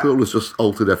just Liverpool has just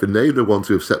altered everything. They're the ones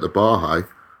who have set the bar high.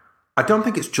 I don't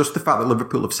think it's just the fact that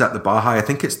Liverpool have set the bar high. I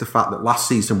think it's the fact that last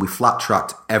season we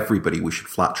flat-tracked everybody we should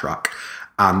flat-track.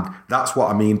 And that's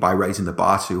what I mean by raising the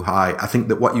bar too high. I think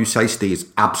that what you say, Steve, is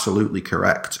absolutely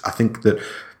correct. I think that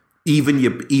even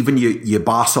your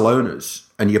Barcelonas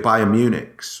and your Bayern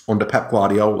Munichs under Pep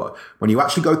Guardiola, when you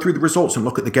actually go through the results and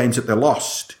look at the games that they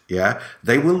lost,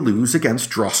 they will lose against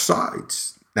dross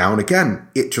sides. Now and again,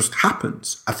 it just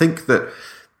happens. I think that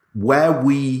where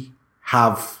we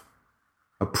have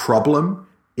a problem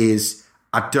is,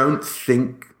 I don't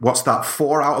think,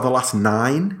 4 out of the last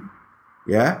 9?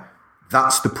 Yeah?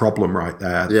 That's the problem right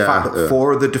there. The fact that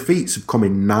 4 of the defeats have come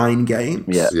in 9 games.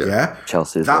 Yeah.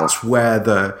 Chelsea. That's where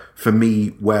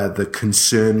where the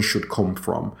concern should come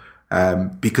from.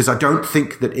 Because I don't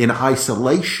think that in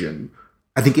isolation,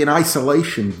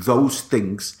 those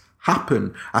things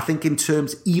happen. I think in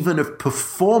terms even of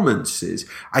performances,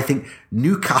 I think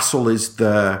Newcastle is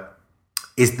the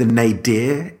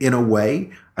nadir in a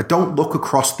way. I don't look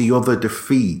across the other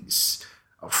defeats.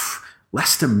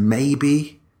 Leicester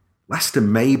maybe,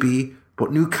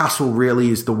 but Newcastle really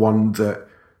is the one that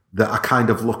I kind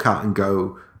of look at and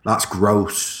go, that's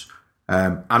gross.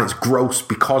 And it's gross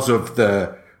because of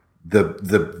the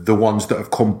ones that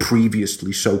have come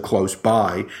previously so close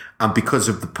by, and because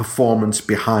of the performance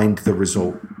behind the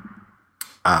result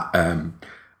at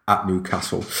at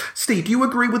Newcastle. Steve, do you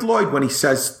agree with Lloyd when he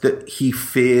says that he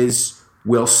fears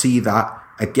we'll see that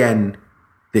again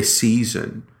this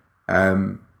season?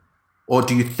 Or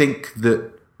do you think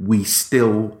that we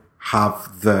still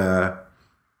have the...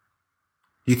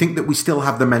 Do you think that we still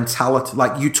have the mentality?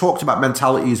 Like, you talked about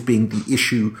mentality as being the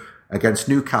issue against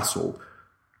Newcastle.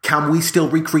 Can we still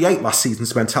recreate last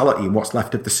season's mentality in what's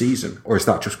left of the season? Or is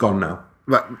that just gone now?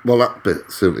 Well, that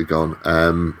bit's certainly gone.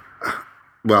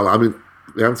 Well, I mean,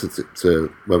 the answer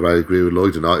to whether I agree with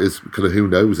Lloyd or not is kind of who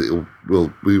knows.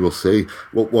 We will see.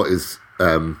 What is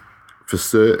for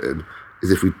certain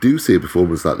is if we do see a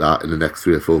performance like that in the next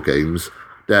 3 or 4 games,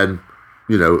 then,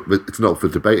 you know, it's not for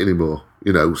debate anymore.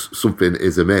 You know, something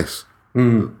is amiss,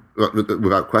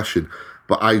 without question.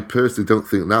 But I personally don't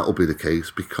think that will be the case,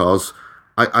 because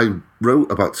I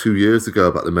wrote about 2 years ago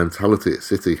about the mentality at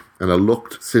City, and I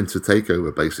looked since the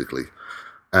takeover, basically.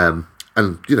 And,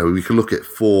 you know, we can look at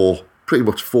pretty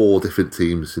much 4 different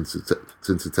teams since the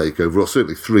takeover, or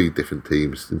certainly 3 different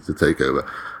teams since the takeover.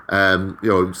 You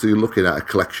know, so you're looking at a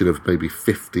collection of maybe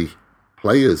 50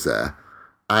 players there.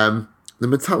 The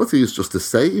mentality is just the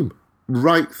same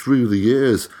right through the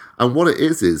years. And what it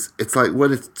is it's like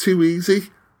when it's too easy,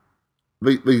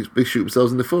 they shoot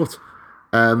themselves in the foot.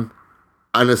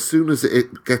 And as soon as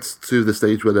it gets to the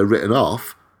stage where they're written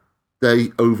off, they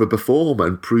overperform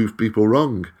and prove people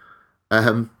wrong.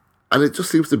 And it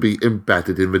just seems to be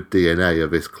embedded in the DNA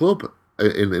of this club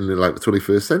in like the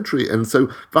 21st century. And so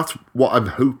that's what I'm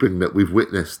hoping that we've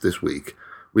witnessed this week.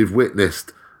 We've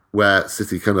witnessed where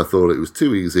City kind of thought it was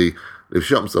too easy. They've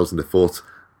shot themselves in the foot.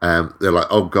 They're like,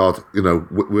 oh God, you know,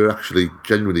 we're actually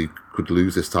genuinely could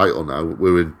lose this title now.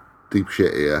 We're in deep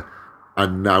shit here.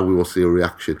 And now we will see a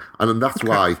reaction. And that's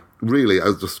why, really,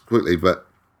 I'll just quickly, but,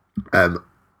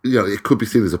 you know, it could be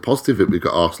seen as a positive that we've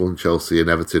got Arsenal and Chelsea and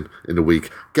Everton in a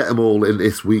week. Get them all in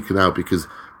this week now, because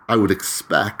I would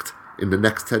expect in the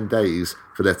next 10 days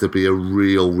for there to be a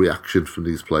real reaction from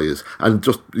these players. And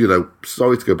just, you know,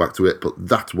 sorry to go back to it, but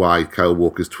that's why Kyle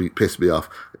Walker's tweet pissed me off.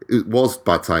 It was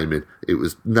bad timing. It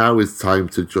was, now is time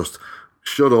to just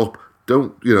shut up,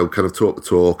 don't, you know, kind of talk the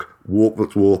talk, walk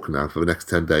the walk now for the next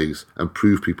 10 days and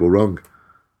prove people wrong.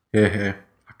 Yeah.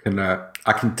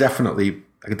 I can definitely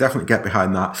get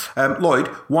behind that. Lloyd,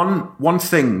 one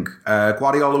thing,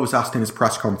 Guardiola was asked in his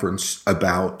press conference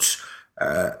about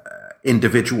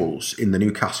individuals in the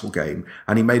Newcastle game,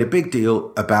 and he made a big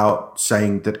deal about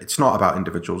saying that it's not about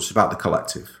individuals, it's about the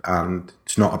collective, and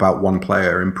it's not about one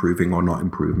player improving or not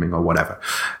improving or whatever.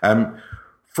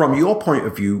 From your point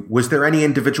of view, was there any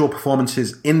individual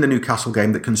performances in the Newcastle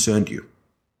game that concerned you?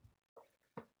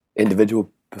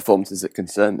 Individual performances that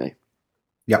concern me?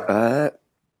 Yeah.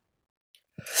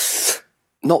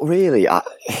 Not really.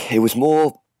 It was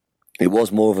more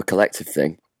of a collective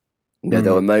thing. You know,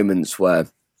 there were moments where,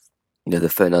 you know, the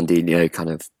Fernandinho kind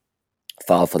of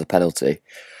foul for the penalty,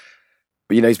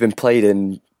 but, you know, he's been played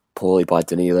in poorly by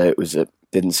Danilo. It was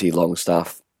didn't see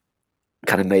Longstaff,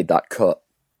 kind of made that cut.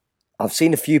 I've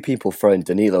seen a few people throwing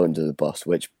Danilo under the bus,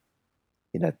 which,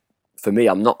 you know, for me,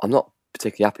 I'm not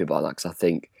particularly happy about that, because I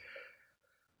think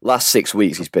last 6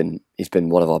 weeks he's been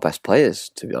one of our best players,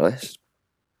 to be honest.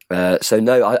 So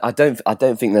no, I don't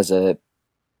think there's a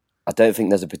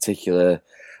particular.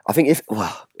 I think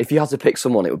if you had to pick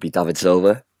someone, it would be David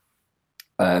Silva.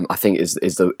 I think is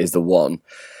the one.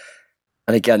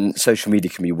 And again, social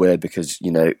media can be weird, because, you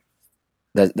know,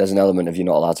 there's an element of you're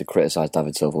not allowed to criticise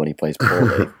David Silva when he plays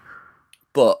poorly.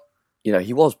 But, you know,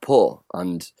 he was poor,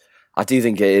 and I do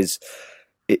think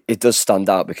it does stand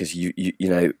out, because you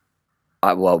know,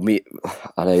 I know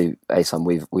Asam,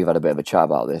 we've had a bit of a chat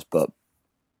about this, but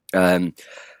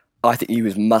I think he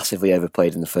was massively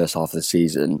overplayed in the first half of the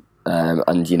season,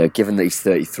 and, you know, given that he's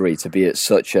 33, to be at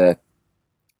such a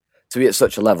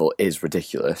level is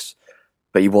ridiculous.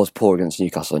 But he was poor against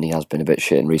Newcastle, and he has been a bit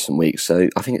shit in recent weeks, so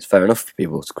I think it's fair enough for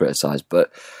people to criticise.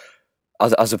 But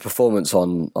as a performance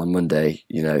on Monday,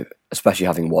 you know, especially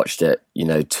having watched it, you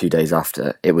know, 2 days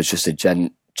after, it was just a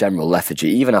general lethargy.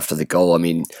 Even after the goal, I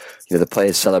mean, you know, the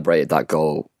players celebrated that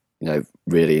goal, you know,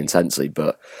 really intensely,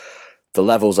 but the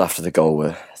levels after the goal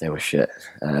were shit.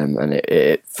 And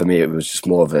it for me, it was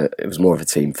more of a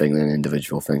team thing than an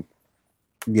individual thing.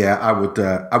 Yeah, I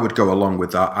would go along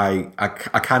with that. I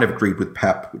kind of agreed with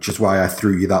Pep, which is why I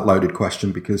threw you that loaded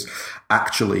question, because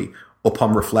actually,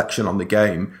 upon reflection on the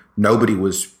game, nobody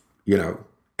was, you know,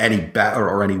 any better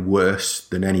or any worse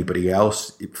than anybody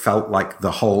else. It felt like the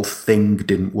whole thing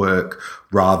didn't work,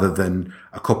 rather than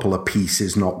a couple of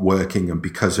pieces not working, and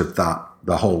because of that,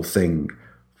 the whole thing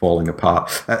falling apart.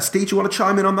 Steve, do you want to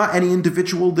chime in on that? Any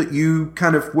individual that you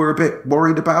kind of were a bit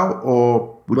worried about,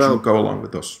 or would you go along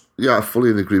with us? Yeah, I'm fully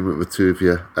in agreement with two of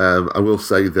you. I will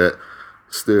say that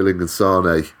Sterling and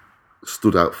Sane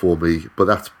stood out for me, but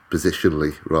that's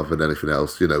positionally rather than anything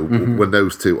else. When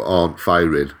those two aren't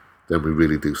firing, then we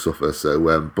really do suffer. So,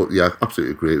 but yeah, I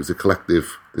absolutely agree. It was a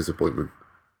collective disappointment.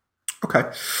 Okay.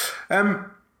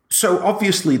 So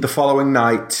obviously the following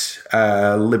night,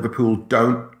 Liverpool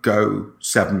don't go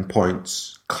 7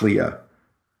 points clear.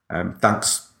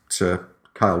 Thanks to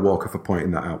Kyle Walker for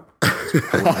pointing that out.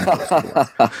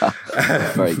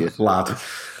 Very good. Lad.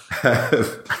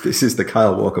 This is the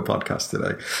Kyle Walker podcast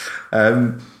today.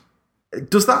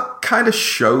 Does that kind of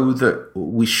show that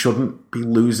we shouldn't be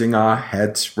losing our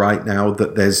heads right now,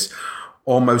 that there's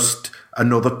almost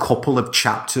another couple of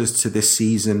chapters to this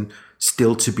season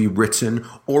still to be written?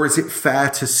 Or is it fair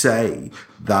to say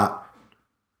that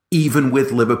even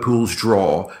with Liverpool's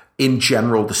draw, in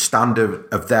general, the standard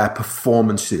of their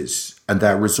performances and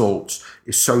their results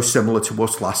is so similar to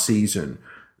us last season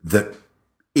that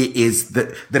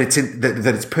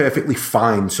it's perfectly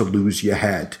fine to lose your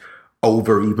head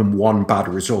over even one bad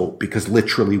result, because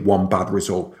literally one bad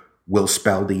result will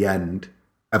spell the end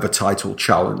of a title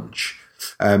challenge.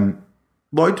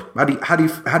 Lloyd, where do you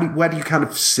kind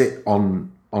of sit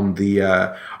on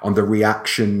the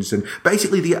reactions? And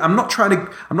basically, I'm not trying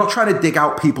to dig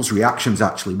out people's reactions.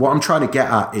 Actually, what I'm trying to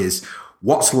get at is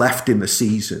what's left in the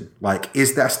season. Like,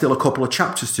 is there still a couple of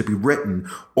chapters to be written,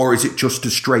 or is it just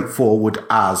as straightforward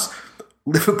as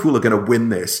Liverpool are going to win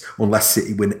this unless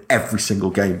City win every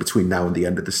single game between now and the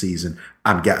end of the season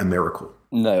and get a miracle?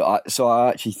 No, I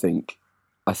actually think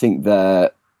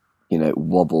their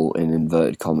wobble in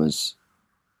inverted commas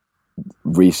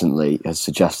recently has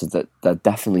suggested that they're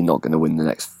definitely not going to win the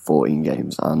next 14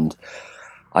 games, and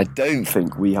I don't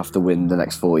think we have to win the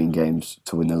next 14 games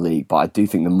to win the league, but I do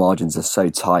think the margins are so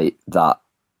tight that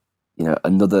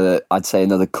another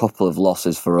couple of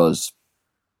losses for us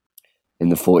in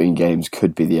the 14 games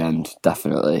could be the end,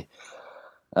 definitely.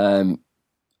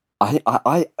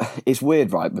 It's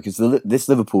weird, right? Because this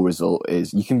Liverpool result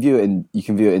is, you can view it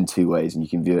in two ways, and you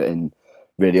can view it in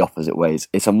really opposite ways.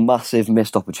 It's a massive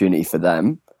missed opportunity for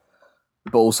them,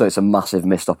 but also it's a massive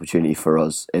missed opportunity for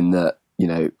us in that,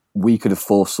 we could have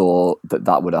foresaw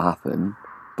that would have happened.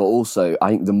 But also, I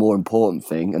think the more important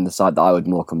thing, and the side that I would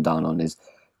more come down on, is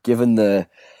given the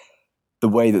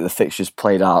way that the fixtures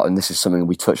played out, and this is something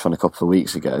we touched on a couple of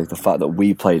weeks ago, the fact that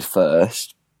we played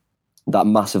first, that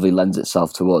massively lends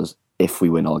itself to us if we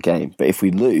win our game. But if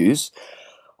we lose,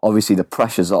 obviously the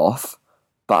pressure's off,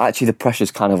 but actually the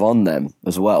pressure's kind of on them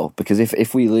as well. Because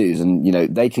if we lose, and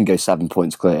they can go 7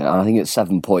 points clear, and I think it's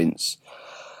 7 points.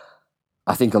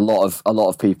 I think a lot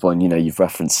of people, and you've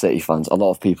referenced City fans, a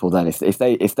lot of people then,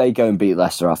 if they go and beat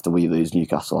Leicester after we lose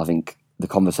Newcastle, I think the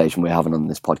conversation we're having on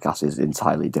this podcast is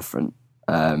entirely different.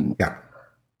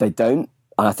 They don't,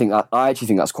 and I actually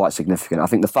think that's quite significant. I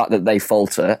think the fact that they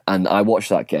falter, and I watched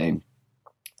that game,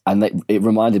 and it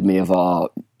reminded me of our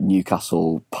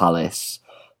Newcastle, Palace,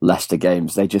 Leicester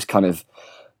games. They just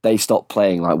they stopped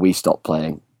playing like we stopped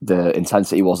playing. The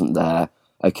intensity wasn't there.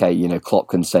 Okay, Klopp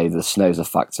can say the snow's a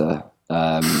factor,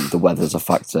 the weather's a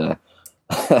factor.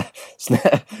 It's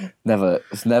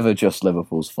never just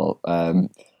Liverpool's fault.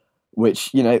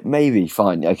 Which maybe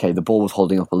fine. Okay, the ball was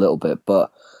holding up a little bit,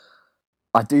 but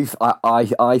I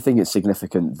think it's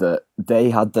significant that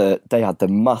they had the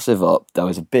massive up. There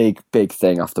was a big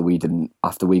thing after we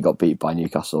got beat by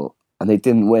Newcastle, and they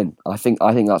didn't win. I think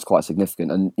that's quite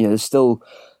significant. And there's still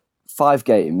 5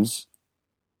 games.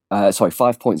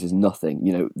 5 points is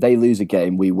nothing. They lose a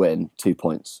game, we win, 2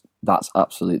 points. That's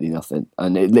absolutely nothing,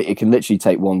 and it can literally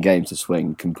take one game to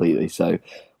swing completely. So,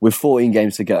 with 14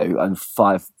 games to go and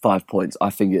 5 points,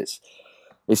 I think it's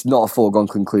not a foregone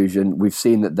conclusion. We've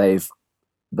seen that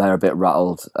they're a bit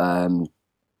rattled.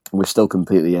 We're still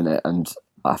completely in it, and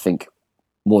I think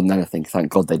more than anything,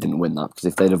 thank God they didn't win that, because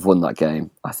if they'd have won that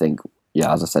game, I think,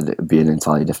 as I said, it would be an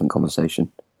entirely different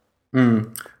conversation.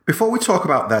 Before we talk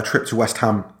about their trip to West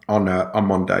Ham on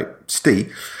Monday,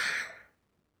 Steve,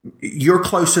 you're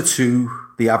closer to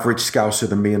the average Scouser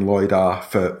than me and Lloyd are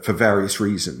for various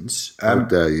reasons. How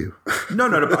dare you? No.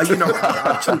 But,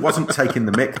 I actually wasn't taking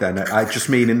the mick then. I just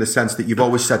mean in the sense that you've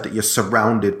always said that you're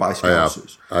surrounded by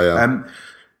Scousers. I am.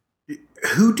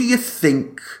 Who do you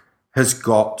think has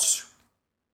got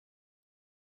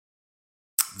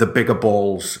the bigger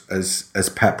balls, as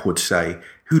Pep would say?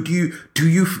 Who do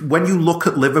you when you look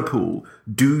at Liverpool,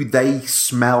 do they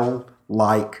smell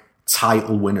like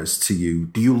title winners to you?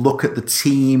 Do you look at the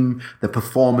team, the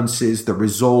performances, the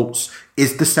results?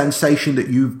 Is the sensation that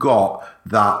you've got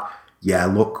that,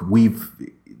 look,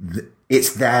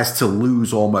 it's theirs to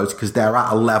lose almost because they're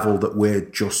at a level that we're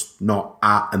just not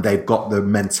at and they've got the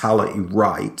mentality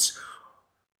right?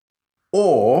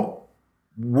 Or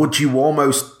would you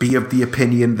almost be of the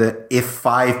opinion that if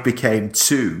 5 became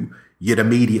 2, you'd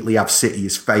immediately have City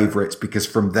as favourites because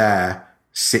from there,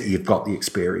 City have got the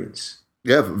experience?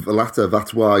 Yeah, the latter.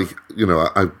 That's why,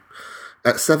 I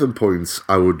at 7 points,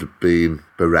 I would have been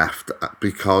bereft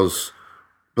because...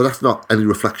 But that's not any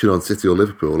reflection on City or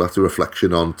Liverpool. That's a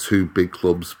reflection on 2 big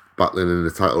clubs battling in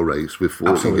the title race with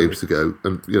 14 games to go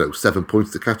and, 7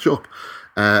 points to catch up.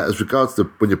 As regards to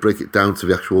when you break it down to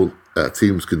the actual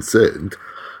teams concerned,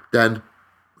 then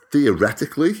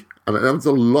theoretically, and there's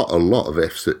a lot of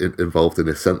ifs involved in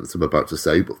this sentence I'm about to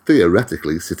say, but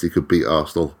theoretically, City could beat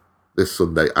Arsenal this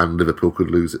Sunday and Liverpool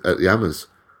could lose at the Hammers.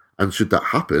 And should that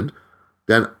happen,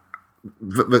 then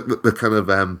the kind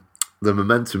of... the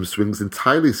momentum swings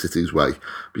entirely City's way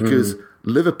because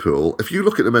Liverpool, if you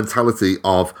look at the mentality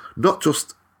of not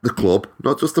just the club,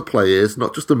 not just the players,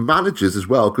 not just the managers as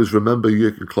well, because remember,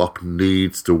 Jurgen Klopp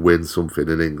needs to win something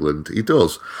in England. He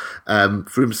does.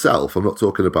 For himself, I'm not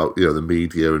talking about the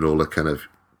media and all that kind of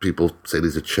people saying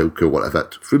he's a choker or whatever.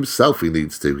 For himself, he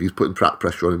needs to. He's putting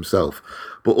pressure on himself.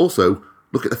 But also,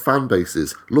 look at the fan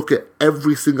bases. Look at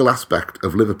every single aspect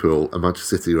of Liverpool and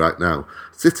Manchester City right now.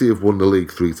 City have won the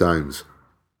league 3 times.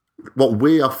 What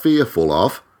we are fearful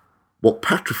of, what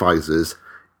petrifies us,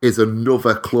 is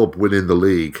another club winning the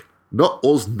league. Not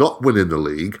us not winning the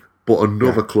league, but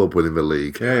another club winning the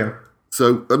league. Yeah.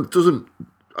 So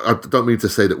I don't mean to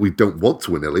say that we don't want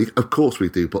to win the league. Of course we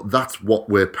do, but that's what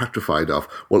we're petrified of.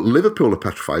 What Liverpool are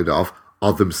petrified of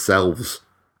are themselves.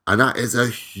 And that is a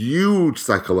huge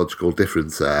psychological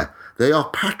difference there. They are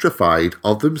petrified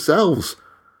of themselves.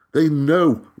 They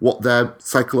know what their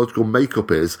psychological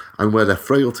makeup is and where their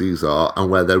frailties are and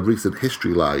where their recent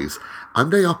history lies. And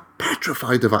they are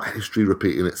petrified of that history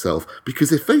repeating itself.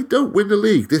 Because if they don't win the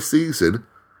league this season,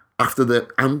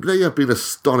 and they have been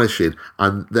astonishing,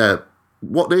 and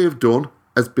what they have done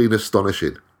has been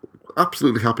astonishing.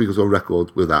 Absolutely happy to go on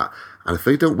record with that. And if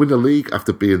they don't win the league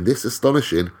after being this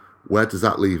astonishing, where does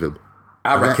that leave them?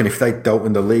 I reckon if they don't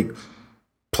win the league,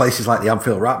 places like the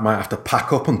Anfield Wrap might have to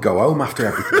pack up and go home after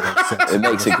everything. It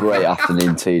makes a great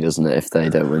afternoon tea, doesn't it, if they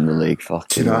don't win the league? Do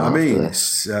you know what I mean?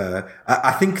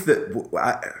 I think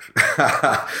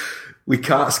that we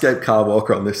can't escape Kyle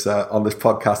Walker on this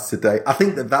podcast today. I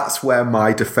think that's where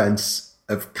my defence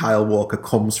of Kyle Walker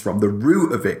comes from. The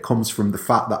root of it comes from the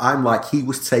fact that I'm like, he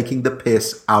was taking the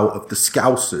piss out of the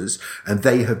Scousers, and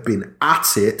they have been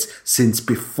at it since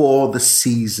before the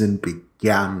season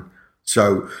began.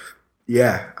 So,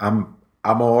 yeah, I'm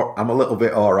a little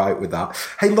bit all right with that.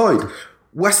 Hey, Lloyd,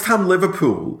 West Ham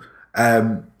Liverpool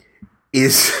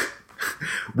is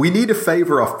we need a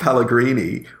favour off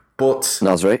Pellegrini, but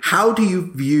Nasri, how do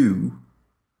you view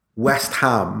West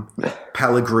Ham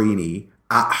Pellegrini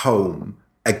at home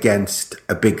against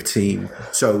a big team?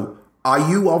 So are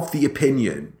you of the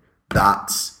opinion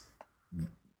that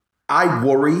I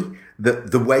worry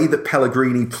that the way that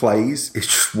Pellegrini plays is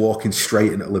just walking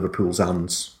straight into Liverpool's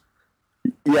hands?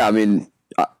 Yeah, I mean,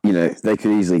 they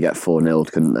could easily get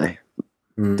 4-0, couldn't they?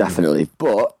 Definitely.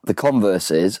 But the converse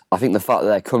is, I think the fact that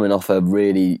they're coming off a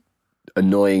really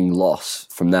annoying loss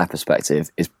from their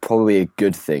perspective is probably a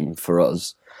good thing for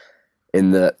us, in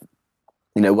that,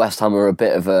 West Ham are a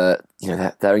bit of a,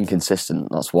 they're inconsistent.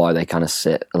 That's why they kind of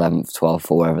sit 11th, 12th,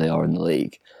 or wherever they are in the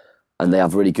league. And they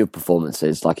have really good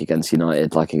performances, like against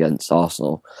United, like against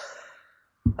Arsenal.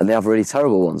 And they have really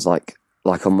terrible ones, like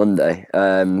on Monday.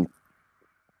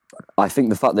 I think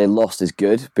the fact they lost is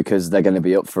good because they're going to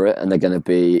be up for it and they're going to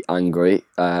be angry.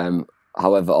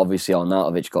 However, obviously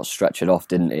Arnautovic got stretchered off,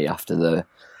 didn't he, after the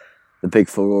big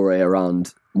furore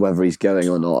around whether he's going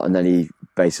or not, and then he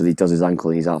basically does his ankle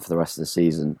and he's out for the rest of the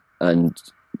season. And,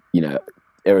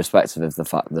 irrespective of the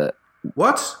fact that...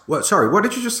 What? Sorry, what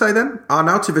did you just say then?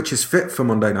 Arnautovic is fit for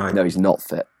Monday night? No, he's not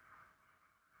fit.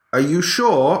 Are you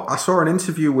sure? I saw an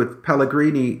interview with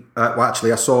Pellegrini.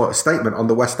 I saw a statement on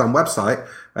the West Ham website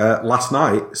last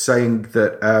night saying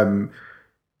that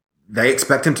they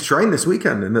expect him to train this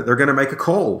weekend and that they're going to make a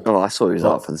call. Oh, I saw he was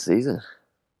out for the season.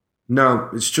 No,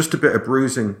 it's just a bit of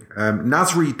bruising.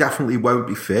 Nasri definitely won't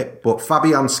be fit, but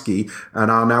Fabianski and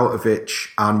Arnautovic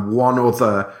and one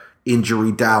other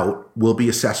injury doubt will be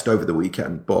assessed over the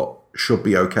weekend, but should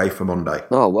be okay for Monday.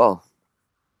 Oh, well,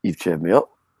 you've cheered me up.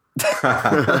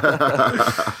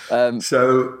 I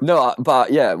still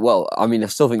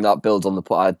think that builds on the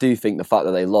point. I do think the fact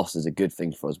that they lost is a good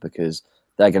thing for us because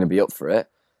they're going to be up for it.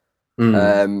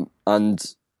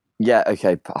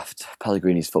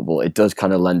 Pellegrini's football, it does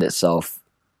kind of lend itself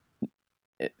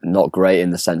not great in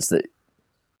the sense that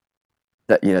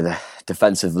that,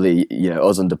 defensively,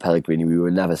 us under Pellegrini, we were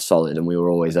never solid and we were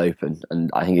always open. And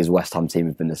I think his West Ham team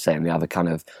has been the same. They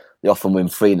often win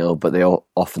 3-0, but they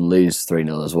often lose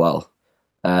 3-0 as well.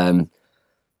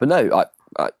 But no,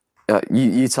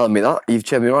 you telling me that, you've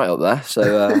cheered me right up there.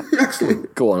 So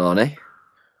Excellent. Go on, Arnie.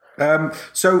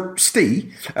 So,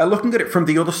 Steve, looking at it from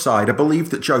the other side, I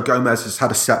believe that Joe Gomez has had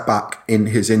a setback in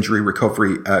his injury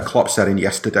recovery. Klopp said in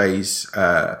yesterday's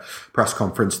press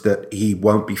conference that he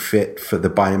won't be fit for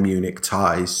the Bayern Munich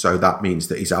ties, so that means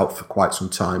that he's out for quite some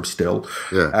time still.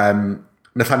 Yeah.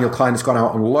 Nathaniel Klein has gone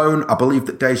out on loan. I believe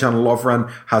that Dejan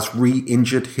Lovren has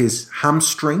re-injured his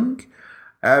hamstring.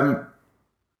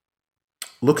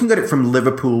 Looking at it from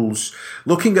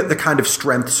looking at the kind of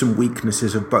strengths and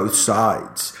weaknesses of both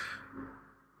sides,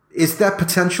 is there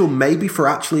potential maybe for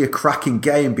actually a cracking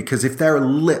game? Because if they're a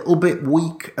little bit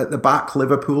weak at the back,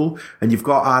 Liverpool, and you've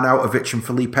got Arnautovic and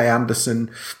Felipe Anderson,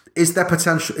 is there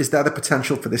the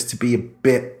potential for this to be a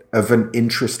bit of an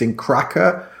interesting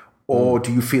cracker? Or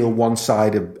do you feel one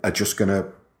side are just going to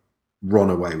run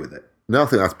away with it? No, I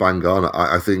think that's bang on.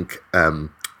 I think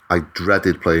I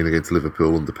dreaded playing against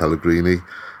Liverpool under Pellegrini.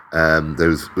 There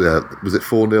was it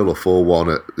 4-0 or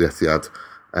 4-1 at the Etihad?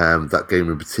 That game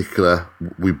in particular,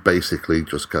 we basically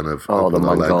just kind of the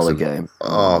Mangala game.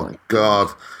 Oh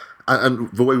God!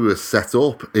 And the way we were set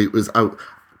up, it was out.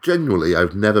 Genuinely,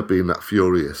 I've never been that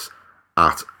furious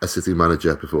at a City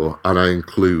manager before, and I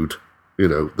include,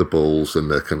 the Bulls and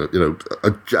the kind of,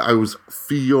 I was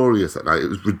furious that night. It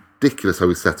was ridiculous how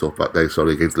we set up that day.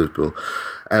 Sorry, against Liverpool.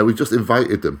 We just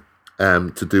invited them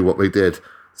to do what they did.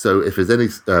 So if there's any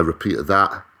repeat of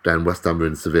that, then West Ham are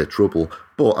in severe trouble.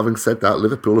 But having said that,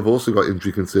 Liverpool have also got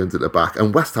injury concerns at the back,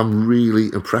 and West Ham really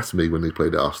impressed me when they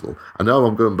played at Arsenal. I know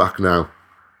I'm going back now,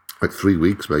 like 3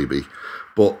 weeks maybe,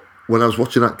 but when I was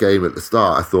watching that game at the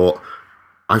start, I thought,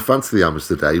 I fancy the Hammers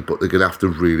today, but they're going to have to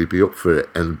really be up for it,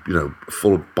 and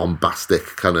full of bombastic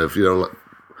kind of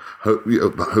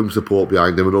home support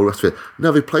behind them and all the rest of it.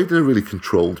 No, they played in a really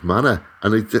controlled manner,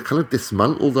 and they kind of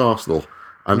dismantled Arsenal,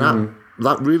 and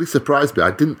that really surprised me.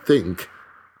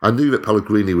 I knew that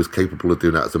Pellegrini was capable of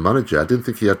doing that as a manager. I didn't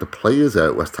think he had the players out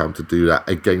at West Ham to do that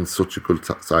against such a good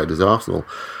side as Arsenal.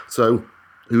 So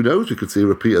who knows? We could see a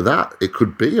repeat of that. It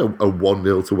could be a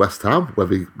 1-0 to West Ham, where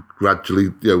they gradually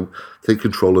take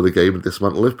control of the game and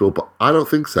dismantle Liverpool. But I don't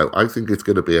think so. I think it's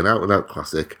going to be an out-and-out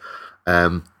classic.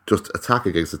 Just attack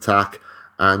against attack.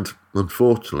 And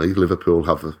unfortunately, Liverpool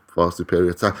have a far superior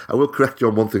attack. I will correct you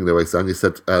on one thing though, Asan. You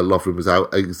said Lovren was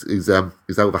out. He's out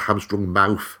with a hamstrung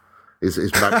mouth. His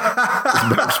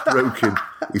mouth's broken.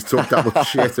 He's talked that much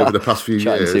shit over the past few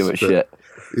years. Too much shit.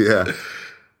 Yeah.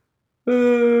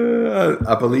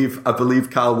 I believe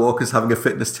Kyle Walker's having a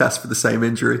fitness test for the same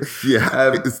injury.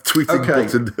 Yeah, it's tweeting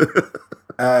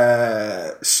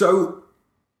button. So,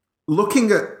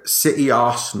 looking at City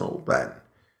Arsenal then,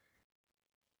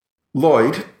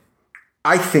 Lloyd,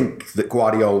 I think that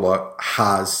Guardiola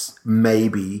has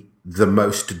maybe the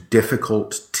most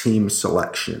difficult team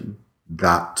selection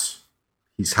that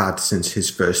he's had since his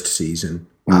first season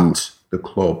at the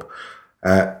club.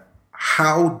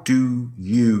 How do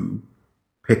you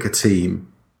pick a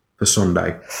team for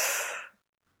Sunday?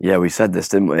 Yeah, we said this,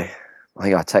 didn't we? I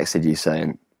think I texted you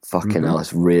saying, fucking hell,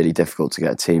 it's really difficult to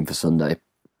get a team for Sunday.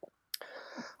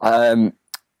 I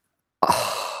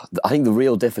think the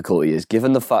real difficulty is,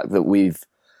 given the fact that we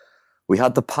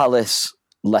had the Palace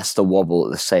Leicester wobble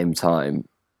at the same time,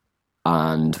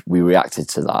 and we reacted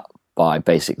to that by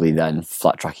basically then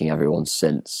flat tracking everyone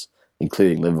since,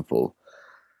 including Liverpool.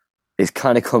 It's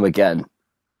kind of come again,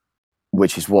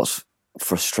 which is what's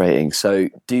frustrating. So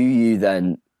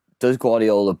does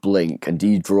Guardiola blink, and do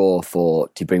you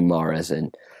bring Mahrez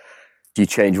in? Do you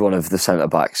change one of the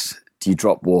centre-backs? Do you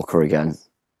drop Walker again?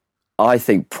 I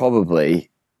think probably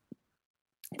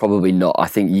not. I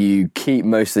think you keep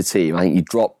most of the team. I think you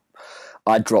drop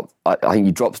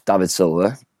David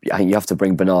Silva. I think you have to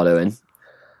bring Bernardo in.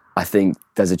 I think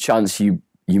there's a chance you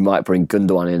might bring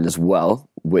Gundogan in as well,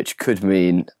 which could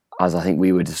mean, as I think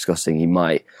we were discussing,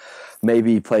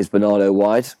 maybe he plays Bernardo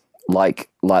wide, like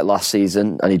last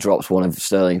season, and he drops one of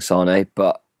Sterling, Sane.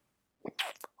 But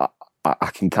I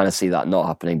can kind of see that not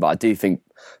happening. But I do think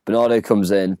Bernardo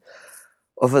comes in.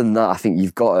 Other than that, I think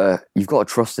you've got to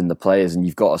trust in the players, and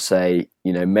you've got to say,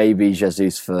 maybe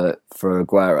Jesus for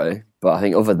Aguero. But I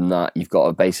think other than that, you've got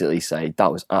to basically say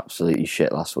that was absolutely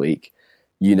shit last week.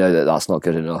 That's not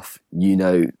good enough.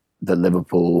 That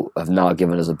Liverpool have now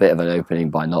given us a bit of an opening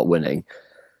by not winning.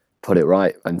 Put it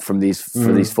right. And from these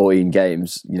 14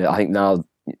 games, I think now,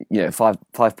 5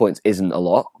 points isn't a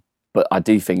lot, but I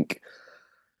do think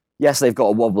yes, they've got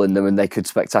a wobble in them and they could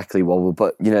spectacularly wobble,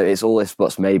 but, it's all ifs,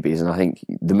 buts, maybes. And I think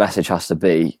the message has to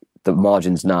be the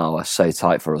margins now are so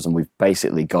tight for us and we've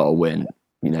basically got to win,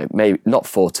 maybe not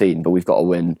 14, but we've got to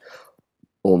win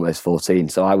almost 14.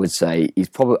 So I would say he's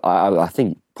probably, I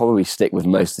think probably stick with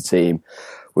most of the team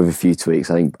with a few tweaks.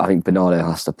 I think Bernardo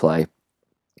has to play,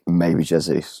 maybe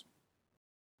Jesus.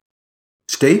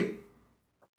 Steve?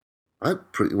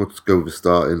 I'd pretty much go with the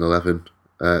starting 11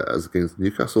 as against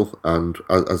Newcastle. And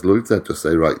as Lloyd said, just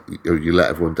say, right, you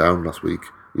let everyone down last week.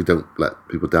 You don't let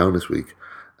people down this week.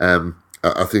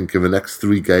 I think in the next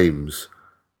 3 games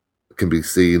can be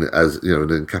seen as, an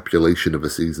encapsulation of a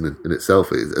season in itself.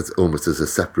 It's almost as a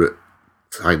separate,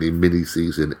 tiny mini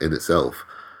season in itself.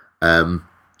 And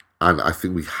I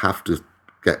think we have to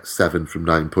get 7 from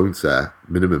 9 points there,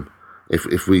 minimum.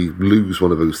 If we lose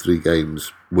one of those 3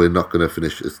 games, we're not going to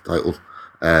finish as title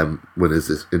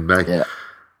winners in May. Yeah.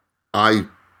 I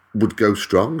would go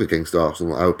strong against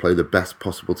Arsenal. I would play the best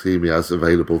possible team he has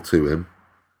available to him.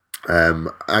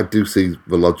 I do see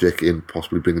the logic in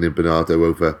possibly bringing in Bernardo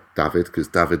over David, because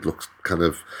David looks kind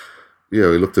of, he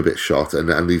looked a bit shot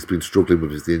and he's been struggling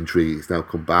with his injury. He's now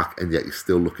come back and yet he's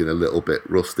still looking a little bit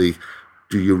rusty.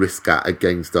 Do you risk that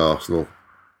against Arsenal?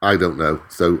 I don't know.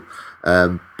 So,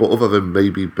 but other than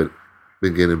maybe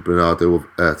bringing in Bernardo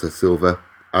to Silva,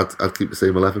 I'd keep the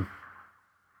same 11.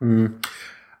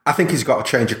 I think he's got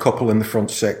to change a couple in the front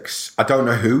 6. I don't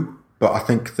know who, but I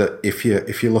think that if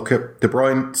you look at De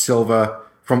Bruyne, Silva,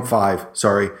 front 5,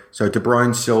 sorry. So De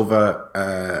Bruyne,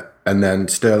 Silva, and then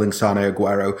Sterling, Sane,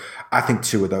 Aguero. I think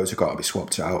 2 of those have got to be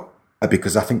swapped out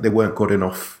because I think they weren't good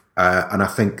enough. And I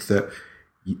think that,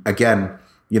 again,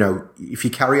 if you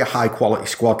carry a high quality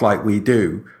squad like we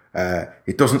do,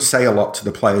 it doesn't say a lot to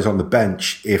the players on the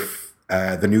bench if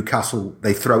the Newcastle,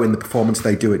 they throw in the performance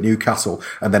they do at Newcastle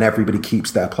and then everybody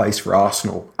keeps their place for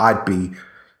Arsenal. I'd be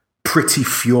pretty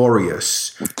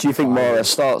furious. Do you think Mahrez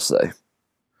starts though?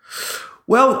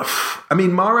 Well, I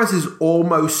mean, Mahrez is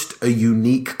almost a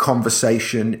unique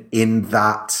conversation in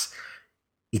that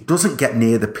he doesn't get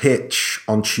near the pitch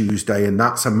on Tuesday, and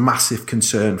that's a massive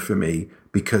concern for me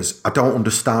because I don't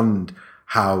understand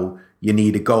how you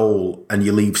need a goal and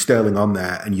you leave Sterling on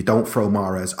there and you don't throw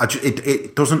Mahrez.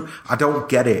 I don't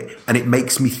get it. And it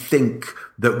makes me think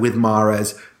that with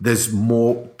Mahrez, there's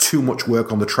too much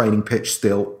work on the training pitch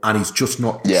still, and he's just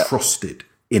not trusted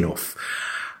enough.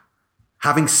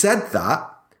 Having said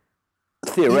that,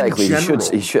 theoretically,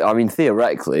 he should. I mean,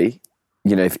 theoretically,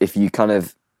 if you kind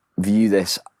of view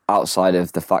this outside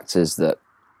of the factors that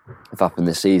have happened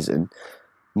this season,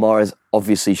 Mahrez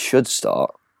obviously should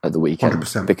start at the weekend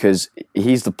 100%. Because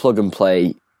he's the plug and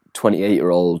play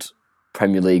 28-year-old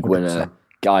Premier League 100%. Winner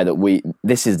guy that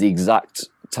this is the exact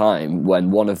time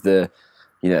when one of the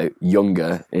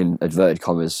younger, in inverted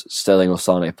commas, Sterling or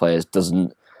Sane players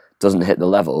doesn't hit the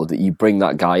level, that you bring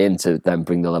that guy in to then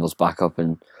bring the levels back up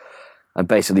and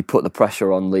basically put the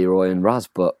pressure on Leroy and Raz.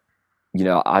 But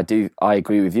I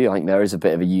agree with you. I think there is a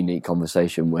bit of a unique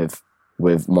conversation with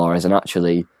Mahrez, and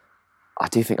actually I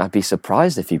do think I'd be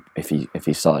surprised if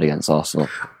he started against Arsenal.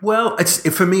 Well,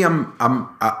 for me,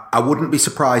 I wouldn't be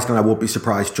surprised, and I would be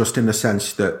surprised just in the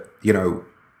sense that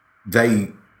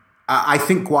I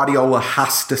think Guardiola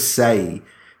has to say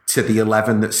to the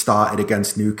 11 that started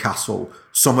against Newcastle,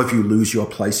 some of you lose your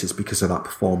places because of that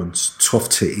performance. Tough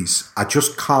titties. I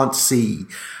just can't see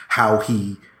how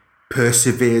he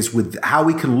perseveres how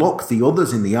he can look the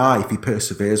others in the eye if he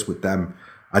perseveres with them.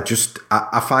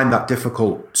 I find that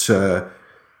difficult to...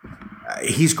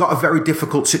 He's got a very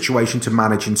difficult situation to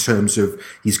manage in terms of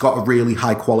he's got a really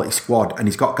high quality squad and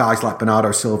he's got guys like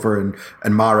Bernardo Silva and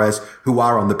Mahrez who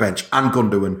are on the bench, and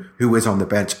Gundogan who is on the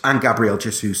bench, and Gabriel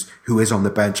Jesus who is on the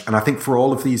bench. And I think for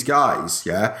all of these guys,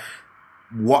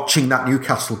 watching that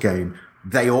Newcastle game,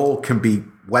 they all can be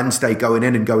Wednesday going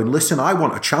in and going, listen, I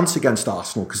want a chance against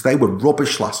Arsenal because they were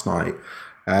rubbish last night.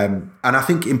 And I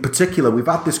think in particular, we've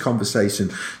had this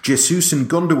conversation, Jesus and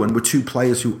Gundogan were 2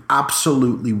 players who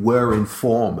absolutely were in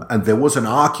form. And there was an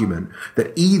argument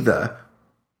that either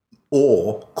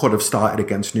or could have started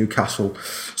against Newcastle.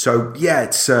 So,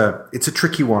 it's a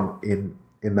tricky one in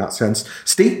that sense.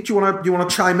 Steve, do you want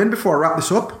to chime in before I wrap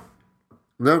this up?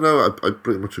 No, I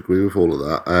pretty much agree with all of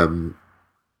that.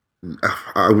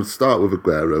 I would start with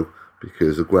Aguero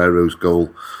because Aguero's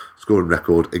goal scoring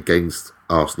record against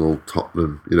Arsenal,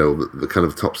 Tottenham, the kind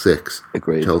of top 6.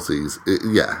 Agreed. Chelsea's.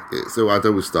 So I'd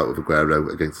always start with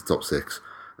Aguero against the top 6.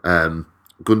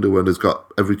 Gundogan has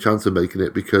got every chance of making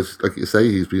it because, like you say,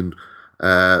 he's been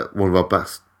one of our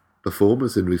best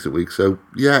performers in recent weeks. So,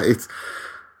 it's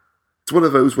one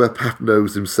of those where Pep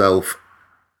knows himself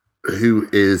who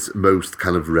is most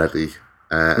kind of ready.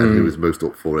 and who is most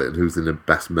up for it and who's in the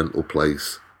best mental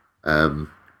place.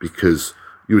 Because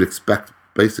you would expect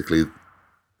basically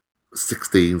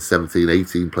 16, 17,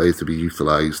 18 players to be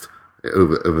utilised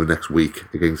over the next week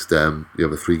against the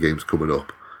other 3 games coming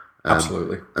up.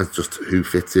 Absolutely. And just who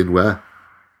fits in where.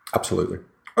 Absolutely.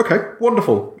 Okay,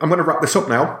 wonderful. I'm going to wrap this up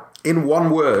now. In one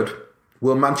word,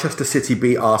 will Manchester City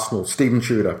beat Arsenal? Stephen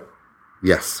Tudor.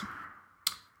 Yes.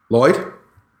 Lloyd?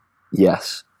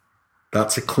 Yes.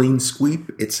 That's a clean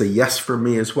sweep. It's a yes from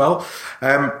me as well.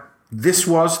 This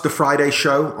was the Friday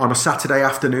show on a Saturday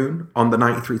afternoon on the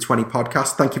 9320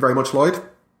 podcast. Thank you very much, Lloyd.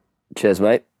 Cheers,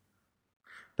 mate.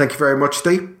 Thank you very much,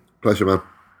 Steve. Pleasure, man.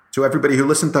 To everybody who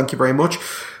listened, thank you very much.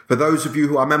 For those of you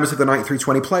who are members of the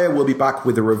 9320 Player, we'll be back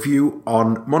with a review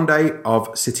on Monday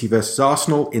of City versus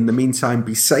Arsenal. In the meantime,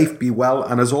 be safe, be well,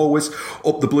 and as always,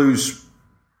 up the Blues.